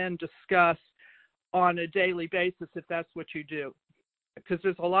you then discuss on a daily basis if that's what you do? Because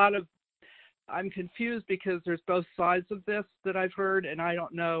there's I'm confused because there's both sides of this that I've heard, and I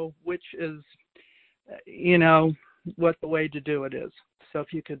don't know which is, what the way to do it is. So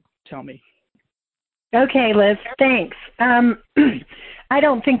if you could tell me. Okay, Liz, thanks. I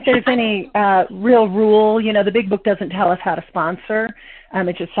don't think there's any real rule. The big book doesn't tell us how to sponsor.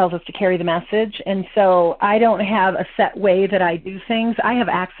 It just tells us to carry the message. And so I don't have a set way that I do things. I have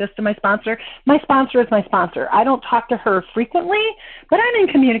access to my sponsor. My sponsor is my sponsor. I don't talk to her frequently, but I'm in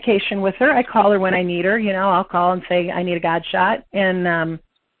communication with her. I call her when I need her. I'll call and say I need a God shot. And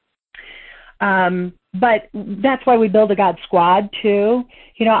but that's why we build a God squad too.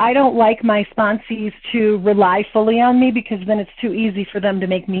 I don't like my sponsees to rely fully on me, because then it's too easy for them to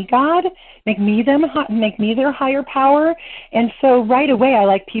make me God, make me their higher power. And so right away I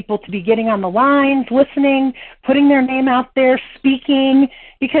like people to be getting on the lines, listening, putting their name out there, speaking,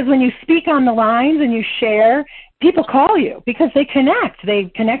 because when you speak on the lines and you share, people call you because they connect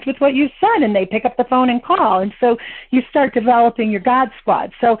with what you said, and they pick up the phone and call. And so you start developing your God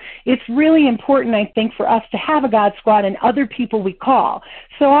squad. So it's really important, I think, for us to have a God squad and other people we call.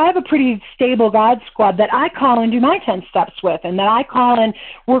 So I have a pretty stable God squad that I call and do my 10 steps with, and that I call and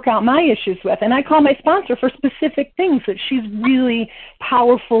work out my issues with. And I call my sponsor for specific things that she's really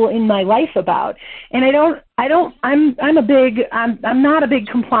powerful in my life about. And I'm not a big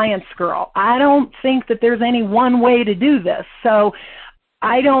compliance girl. I don't think that there's any one way to do this. So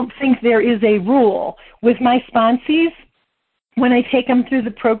I don't think there is a rule. With my sponsees, when I take them through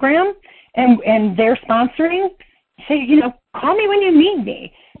the program and they're sponsoring, say, call me when you need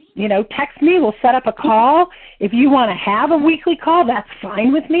me. Text me, we'll set up a call. If you want to have a weekly call, that's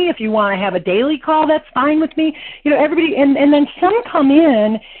fine with me. If you want to have a daily call, that's fine with me. Everybody, and then some come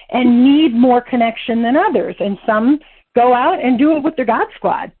in and need more connection than others, and some go out and do it with their God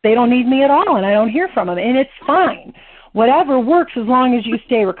squad. They don't need me at all, and I don't hear from them, and it's fine. Whatever works as long as you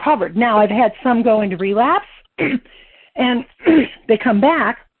stay recovered. Now, I've had some go into relapse, and they come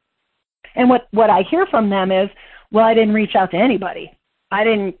back, and what I hear from them is, well, I didn't reach out to anybody. I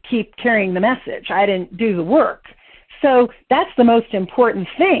didn't keep carrying the message. I didn't do the work. So that's the most important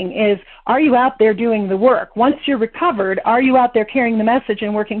thing is, are you out there doing the work? Once you're recovered, are you out there carrying the message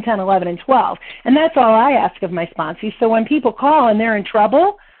and working 10, 11, and 12? And that's all I ask of my sponsees. So when people call and they're in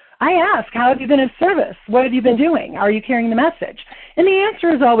trouble, I ask, how have you been of service? What have you been doing? Are you carrying the message? And the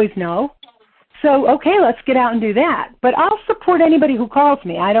answer is always no. So, okay, let's get out and do that. But I'll support anybody who calls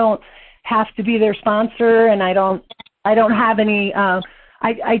me. I don't have to be their sponsor, and I don't have any,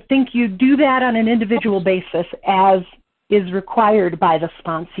 I think you do that on an individual basis as is required by the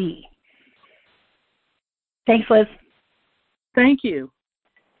sponsee. Thanks, Liz. Thank you.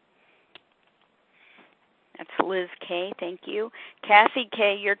 That's Liz K. Thank you. Kathy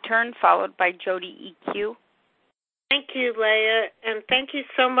K., your turn, followed by Jody EQ. Thank you, Leah, and thank you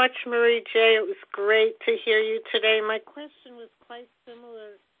so much, Marie J. It was great to hear you today. My question was quite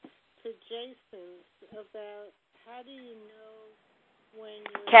similar to Jason's about how do you know when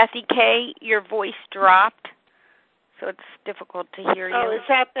you're... Kathy K., your voice dropped, so it's difficult to hear you. Oh, is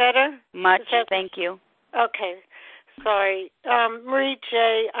that better? Much, thank you. Okay, sorry. Marie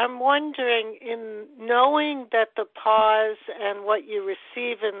J., I'm wondering, in knowing that the pause and what you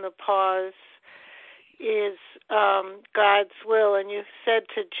receive in the pause is God's will, and you said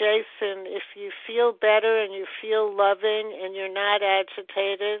to Jason, if you feel better and you feel loving and you're not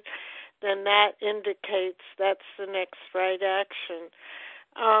agitated, then that indicates that's the next right action.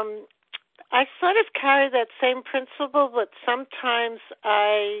 I sort of carry that same principle, but sometimes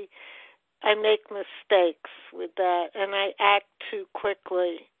I make mistakes with that, and I act too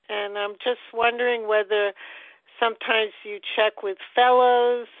quickly. And I'm just wondering whether sometimes you check with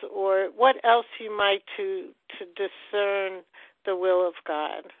fellows or what else you might to discern the will of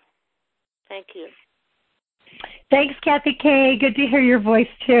God. Thank you. Thanks, Kathy K. Good to hear your voice,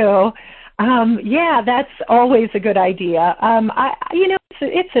 too. Yeah, that's always a good idea.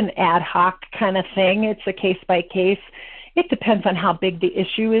 It's an ad hoc kind of thing. It's a case by case. It depends on how big the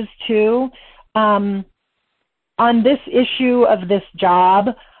issue is, too. On this issue of this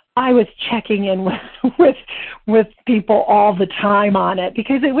job, I was checking in with people all the time on it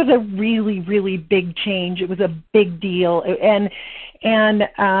because it was a really, really big change. It was a big deal.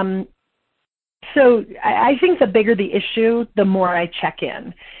 So I think the bigger the issue, the more I check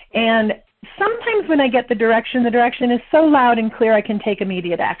in. And sometimes when I get the direction is so loud and clear I can take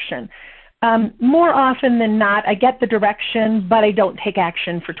immediate action. More often than not, I get the direction, but I don't take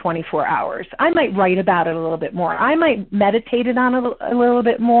action for 24 hours. I might write about it a little bit more. I might meditate it on a little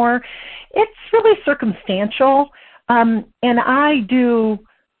bit more. It's really circumstantial, and I do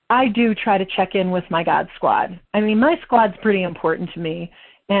try to check in with my God squad. I mean, my squad's pretty important to me,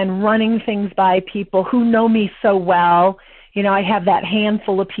 and running things by people who know me so well. You know, I have that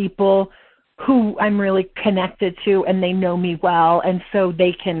handful of people who I'm really connected to, and they know me well, and so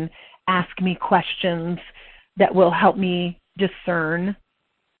they can ask me questions that will help me discern.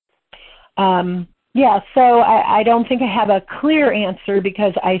 So I don't think I have a clear answer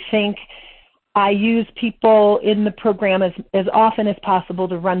because I think I use people in the program as often as possible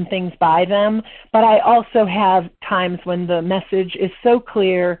to run things by them, but I also have times when the message is so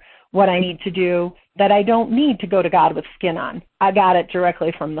clear what I need to do that I don't need to go to God with skin on. I got it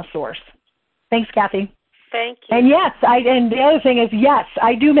directly from the source. Thanks, Kathy. Thank you. And yes, and the other thing is, yes,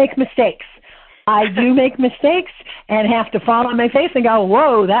 I do make mistakes. I do make mistakes and have to fall on my face and go,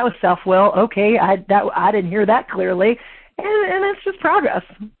 whoa, that was self-will. Okay, I didn't hear that clearly. And it's just progress.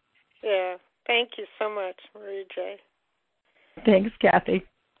 Yeah. Thank you so much, Marie J. Thanks, Kathy.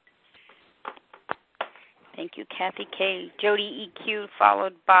 Thank you, Kathy K. Jody EQ,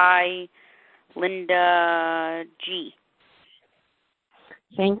 followed by Linda G.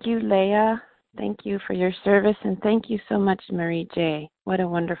 Thank you, Leah. Thank you for your service, and thank you so much, Marie J. What a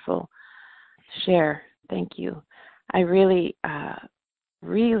wonderful share. Thank you. I really,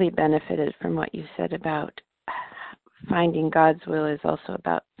 really benefited from what you said about finding God's will is also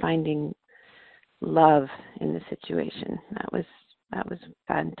about finding love in the situation. That was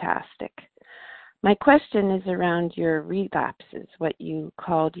fantastic. My question is around your relapses, what you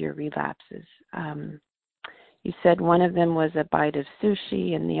called your relapses. You said one of them was a bite of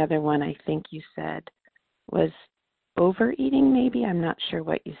sushi, and the other one, I think you said, was overeating, maybe? I'm not sure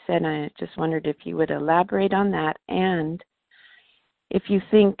what you said. I just wondered if you would elaborate on that, and if you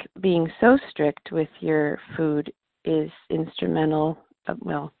think being so strict with your food is instrumental,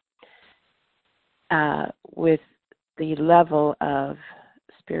 with the level of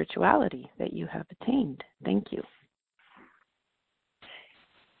spirituality that you have attained. Thank you.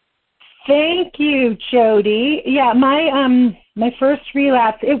 Thank you, Jody. Yeah, my first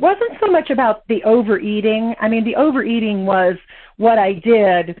relapse, it wasn't so much about the overeating. I mean, the overeating was what I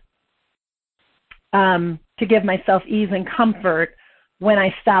did to give myself ease and comfort when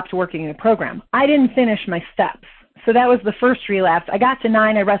I stopped working the program. I didn't finish my steps. So that was the first relapse. I got to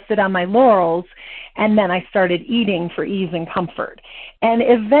 9, I rested on my laurels, and then I started eating for ease and comfort. And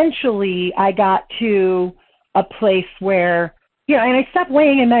eventually I got to a place where, and I stopped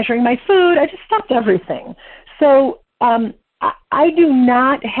weighing and measuring my food. I just stopped everything. So I do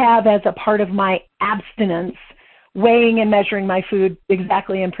not have as a part of my abstinence weighing and measuring my food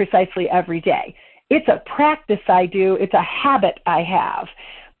exactly and precisely every day. It's a practice I do. It's a habit I have.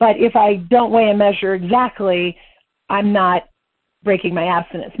 But if I don't weigh and measure exactly, I'm not breaking my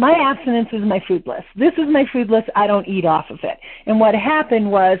abstinence. My abstinence is my food list. This is my food list. I don't eat off of it. And what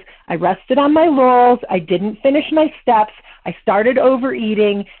happened was I rested on my laurels. I didn't finish my steps. I started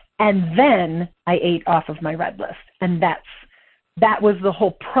overeating, and then I ate off of my red list. And that was the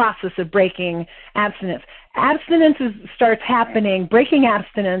whole process of breaking abstinence. Breaking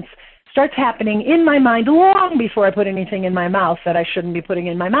abstinence starts happening in my mind long before I put anything in my mouth that I shouldn't be putting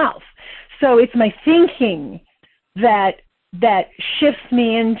in my mouth. So it's my thinking that shifts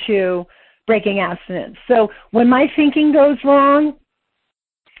me into breaking abstinence. So when my thinking goes wrong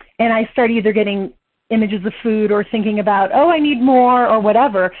and I start either getting images of food or thinking about, I need more or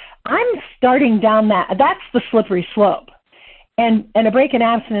whatever, I'm starting down that's the slippery slope. And a break in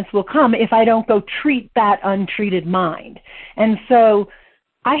abstinence will come if I don't go treat that untreated mind. And so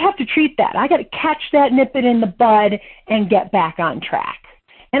I have to treat that. I got to catch that, nip it in the bud, and get back on track.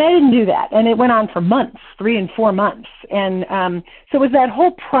 And I didn't do that. And it went on for months, 3 and 4 months. And so it was that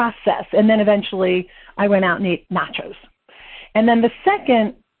whole process. And then eventually I went out and ate nachos. And then the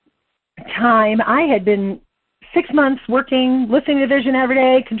second time, I had been 6 months working, listening to Vision every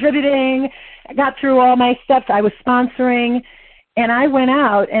day, contributing. I got through all my steps. I was sponsoring. And I went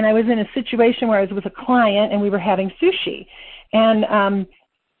out and I was in a situation where I was with a client and we were having sushi. And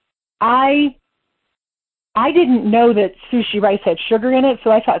I didn't know that sushi rice had sugar in it, so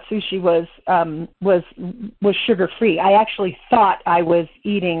I thought sushi was sugar-free. I actually thought I was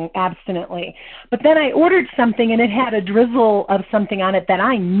eating abstinently. But then I ordered something, and it had a drizzle of something on it that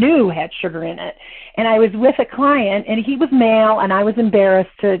I knew had sugar in it. And I was with a client, and he was male, and I was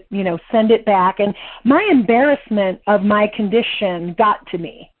embarrassed to, send it back. And my embarrassment of my condition got to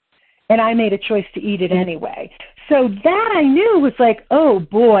me, and I made a choice to eat it anyway. So that I knew was like, oh,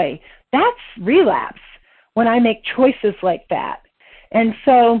 boy, that's relapse. When I make choices like that. And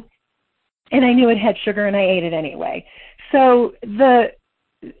I knew it had sugar and I ate it anyway. So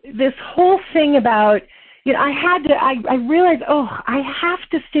this whole thing about, I realized, I have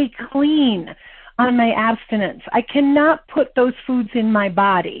to stay clean on my abstinence. I cannot put those foods in my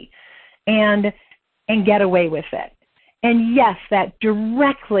body and get away with it. And yes, that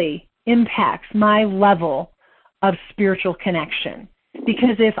directly impacts my level of spiritual connection.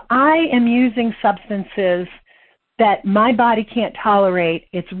 Because if I am using substances that my body can't tolerate,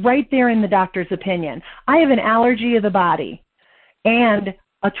 it's right there in the doctor's opinion. I have an allergy of the body and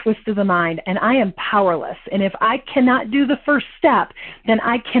a twist of the mind, and I am powerless. And if I cannot do the first step, then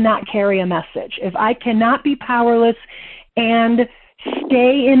I cannot carry a message. If I cannot be powerless and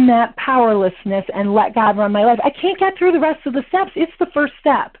stay in that powerlessness and let God run my life, I can't get through the rest of the steps. It's the first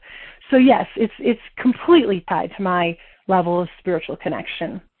step. So yes, it's completely tied to my level of spiritual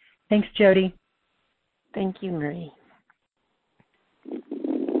connection. Thanks, Jody. Thank you, Marie.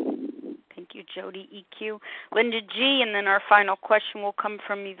 Thank you, Jody EQ. Linda G, and then our final question will come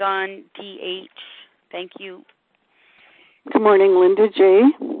from Yvonne DH. Thank you. Good morning, Linda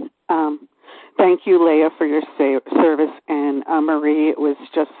J. Thank you, Leah, for your service. And Marie, it was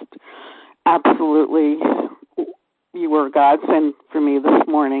just absolutely, you were a godsend for me this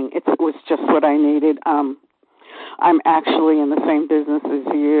morning. It was just what I needed. I'm actually in the same business as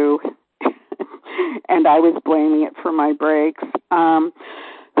you, and I was blaming it for my breaks.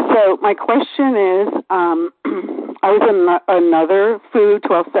 So my question is, I was in another food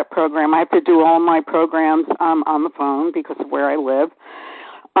 12-step program. I have to do all my programs on the phone because of where I live,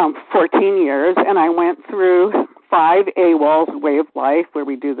 14 years, and I went through 5 AWOLs, Way of Life, where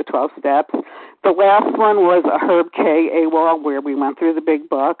we do the 12 steps. The last one was a Herb K AWOL, where we went through the big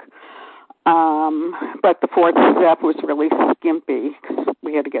book. But the 4th step was really skimpy because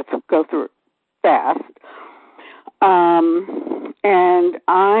we had to go through it fast. And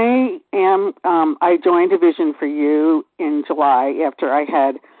I joined A Vision for You in July after I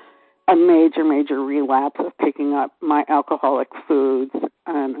had a major relapse of picking up my alcoholic foods.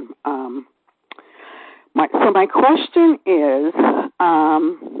 And my question is,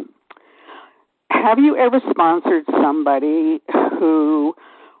 have you ever sponsored somebody who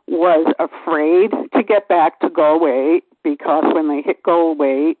was afraid to get back to goal weight because when they hit goal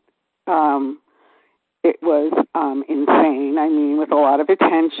weight, it was insane. I mean, with a lot of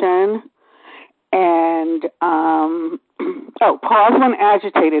attention. And, pause when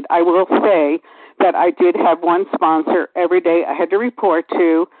agitated. I will say that I did have one sponsor every day I had to report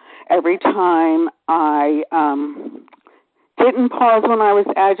to. Every time I didn't pause when I was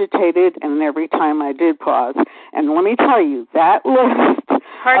agitated, and every time I did pause. And let me tell you, that list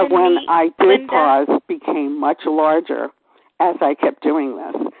of when I did Linda? pause became much larger as I kept doing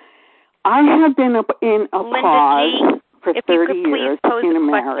this. I have been in a Linda pause G, for 30 years in a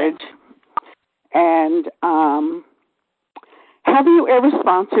marriage. And have you ever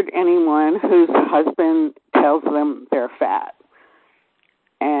sponsored anyone whose husband tells them they're fat?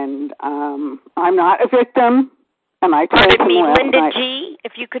 And I'm not a victim, and I told Pardon him me, last Linda night. G.,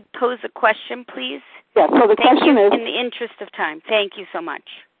 if you could pose a question, please. Yeah, so the question is, in the interest of time, thank you so much.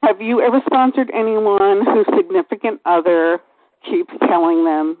 have you ever sponsored anyone whose significant other keeps telling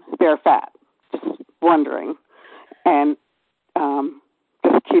them they're fat? Just wondering. And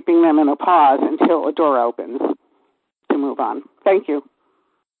just keeping them in a pause until a door opens to move on. Thank you.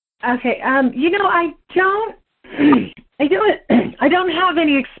 Okay. I don't have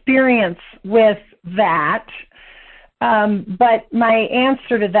any experience with that. But my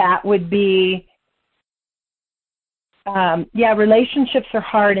answer to that would be, relationships are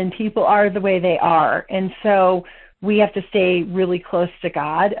hard and people are the way they are. And so we have to stay really close to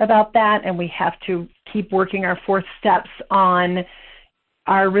God about that, and we have to keep working our 4 steps on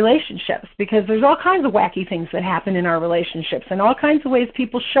our relationships, because there's all kinds of wacky things that happen in our relationships and all kinds of ways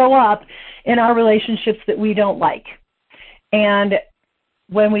people show up in our relationships that we don't like. And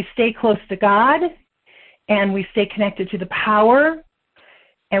when we stay close to God and we stay connected to the power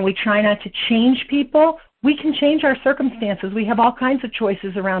and we try not to change people, we can change our circumstances. We have all kinds of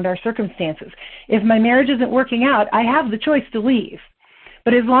choices around our circumstances. If my marriage isn't working out, I have the choice to leave.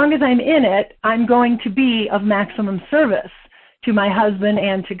 But as long as I'm in it, I'm going to be of maximum service to my husband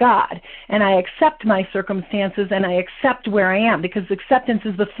and to God. And I accept my circumstances and I accept where I am, because acceptance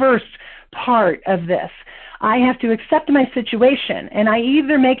is the first part of this. I have to accept my situation, and I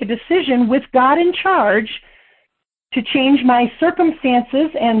either make a decision with God in charge to change my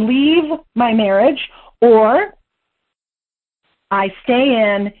circumstances and leave my marriage, or I stay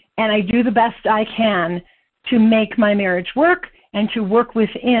in and I do the best I can to make my marriage work and to work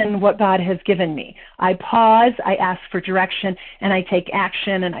within what God has given me. I pause, I ask for direction, and I take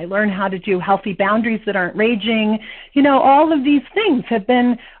action, and I learn how to do healthy boundaries that aren't raging. All of these things have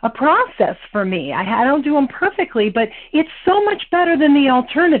been a process for me. I don't do them perfectly, but it's so much better than the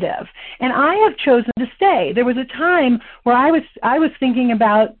alternative. And I have chosen to stay. There was a time where I was thinking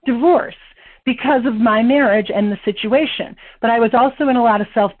about divorce because of my marriage and the situation. But I was also in a lot of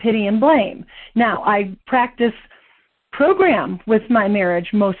self-pity and blame. Now, I practice program with my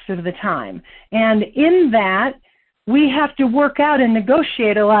marriage most of the time. And in that, we have to work out and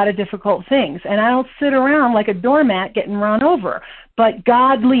negotiate a lot of difficult things. And I don't sit around like a doormat getting run over. But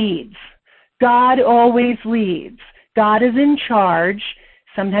God leads. God always leads. God is in charge.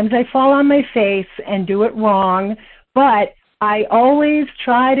 Sometimes I fall on my face and do it wrong, but I always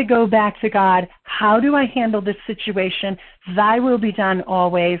try to go back to God. How do I handle this situation? Thy will be done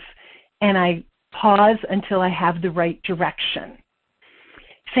always. And I pause until I have the right direction.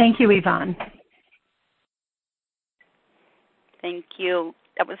 Thank you, Yvonne. Thank you.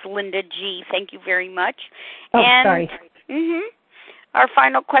 That was Linda G. Thank you very much. Sorry. Our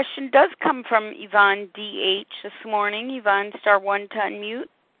final question does come from Yvonne D.H. this morning. Yvonne, *1 to unmute.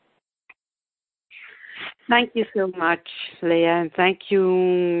 Thank you so much, Leah, and thank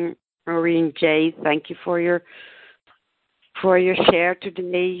you, Maureen J. Thank you for your share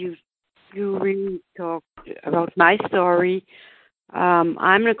today. You really talked about my story.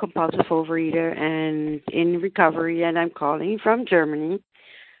 I'm a compulsive overeater and in recovery, and I'm calling from Germany.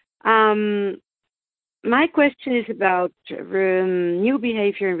 My question is about new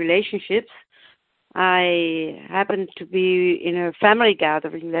behavior in relationships. I happened to be in a family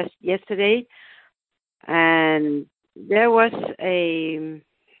gathering yesterday, and there was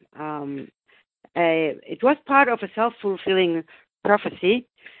it was part of a self-fulfilling prophecy.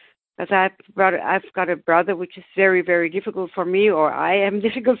 Because I've got a brother which is very, very difficult for me, or I am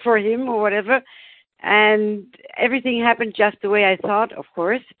difficult for him, or whatever. And everything happened just the way I thought, of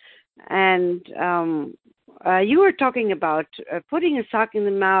course. And you were talking about putting a sock in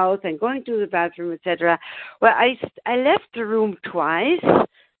the mouth and going to the bathroom, etc. Well, I left the room twice.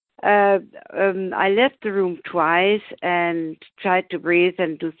 I left the room twice and tried to breathe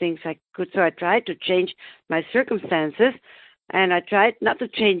and do things I could. So I tried to change my circumstances. And I tried not to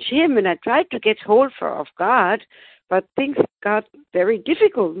change him, and I tried to get hold of God, but things got very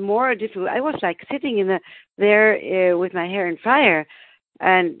difficult, more difficult. I was like sitting there with my hair in fire,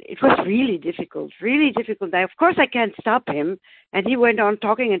 and it was really difficult, really difficult. Of course, I can't stop him, and he went on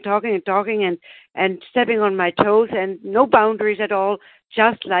talking and talking and talking and stepping on my toes, and no boundaries at all,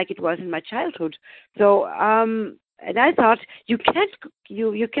 just like it was in my childhood. So, and I thought, you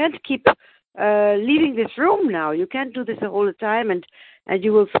can't keep leaving this room now. You can't do this all the time, and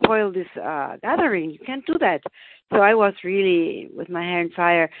you will spoil this gathering. You can't do that. So I was really with my hair in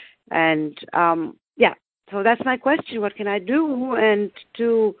fire, and yeah. So that's my question. What can I do? And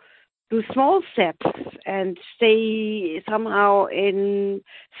to do small steps and stay somehow in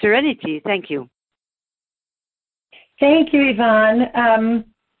serenity. Thank you. Thank you, Yvonne.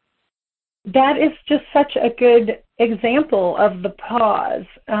 That is just such a good example of the pause.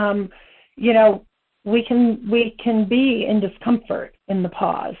 We can be in discomfort in the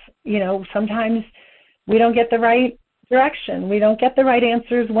pause. Sometimes we don't get the right direction. We don't get the right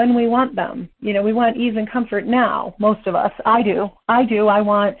answers when we want them. We want ease and comfort now. Most of us. I do. I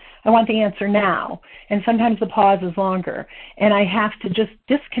want the answer now. And sometimes the pause is longer. And I have to just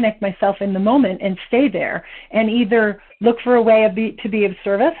disconnect myself in the moment and stay there and either look for a way to be of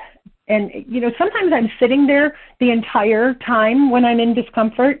service. And, sometimes I'm sitting there the entire time when I'm in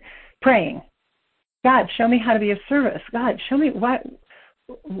discomfort praying. God, show me how to be of service. God, show me what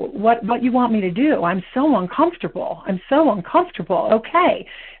you want me to do. I'm so uncomfortable. Okay.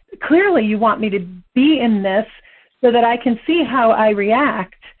 Clearly you want me to be in this so that I can see how I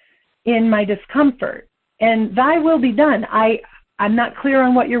react in my discomfort. And thy will be done. I'm not clear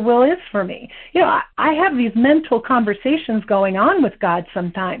on what your will is for me. I have these mental conversations going on with God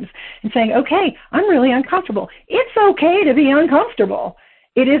sometimes and saying, okay, I'm really uncomfortable. It's okay to be uncomfortable.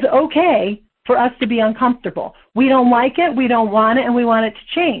 It is okay for us to be uncomfortable. We don't like it, we don't want it, and we want it to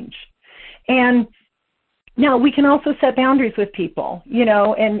change. And now we can also set boundaries with people,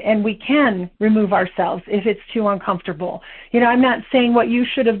 and we can remove ourselves if it's too uncomfortable. I'm not saying what you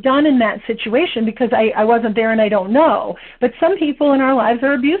should have done in that situation because I wasn't there and I don't know. But some people in our lives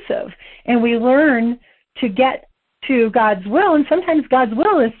are abusive, and we learn to get to God's will, and sometimes God's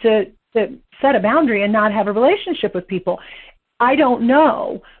will is to set a boundary and not have a relationship with people. I don't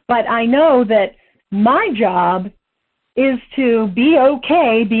know, but I know that my job is to be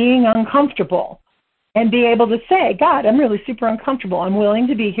okay being uncomfortable and be able to say, God, I'm really super uncomfortable. I'm willing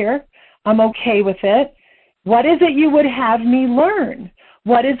to be here. I'm okay with it. What is it you would have me learn?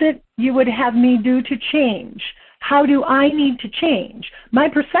 What is it you would have me do to change? How do I need to change? My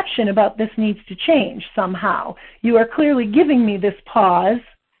perception about this needs to change somehow. You are clearly giving me this pause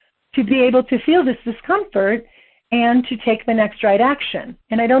to be able to feel this discomfort and to take the next right action.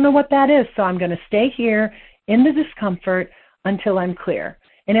 And I don't know what that is, so I'm going to stay here in the discomfort until I'm clear.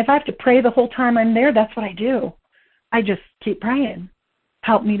 And if I have to pray the whole time I'm there, that's what I do. I just keep praying.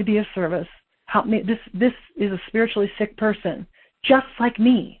 Help me to be of service. Help me. This is a spiritually sick person, just like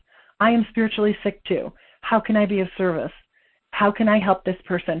me. I am spiritually sick too. How can I be of service? How can I help this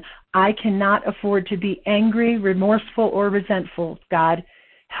person? I cannot afford to be angry, remorseful, or resentful, God.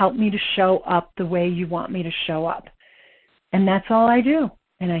 Help me to show up the way you want me to show up. And that's all I do.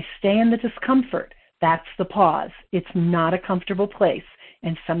 And I stay in the discomfort. That's the pause. It's not a comfortable place.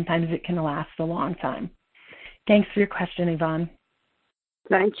 And sometimes it can last a long time. Thanks for your question, Yvonne.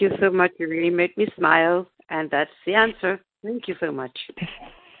 Thank you so much. You really made me smile. And that's the answer. Thank you so much.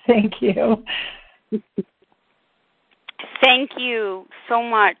 Thank you. Thank you so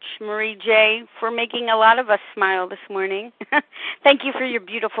much, Marie J., for making a lot of us smile this morning. Thank you for your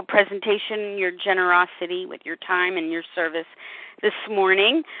beautiful presentation, your generosity with your time and your service this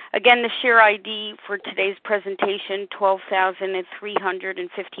morning. Again, the share ID for today's presentation,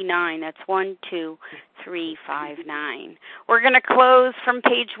 12,359. That's 12359. We're going to close from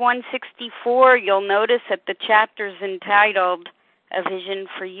page 164. You'll notice that the chapter is entitled A Vision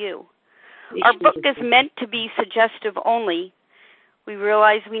for You. Our book is meant to be suggestive only. We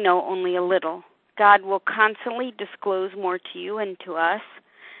realize we know only a little. God will constantly disclose more to you and to us.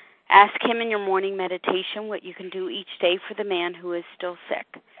 Ask him in your morning meditation what you can do each day for the man who is still sick.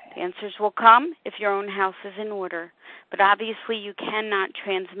 The answers will come if your own house is in order. But obviously you cannot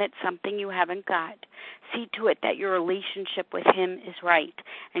transmit something you haven't got. See to it that your relationship with him is right,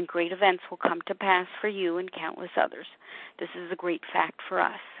 and great events will come to pass for you and countless others. This is a great fact for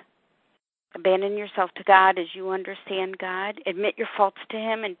us. Abandon yourself to God as you understand God. Admit your faults to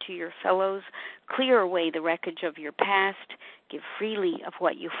him and to your fellows. Clear away the wreckage of your past. Give freely of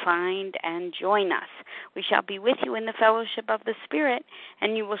what you find and join us. We shall be with you in the fellowship of the Spirit,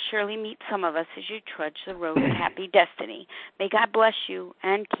 and you will surely meet some of us as you trudge the road of happy destiny. May God bless you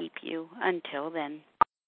and keep you until then.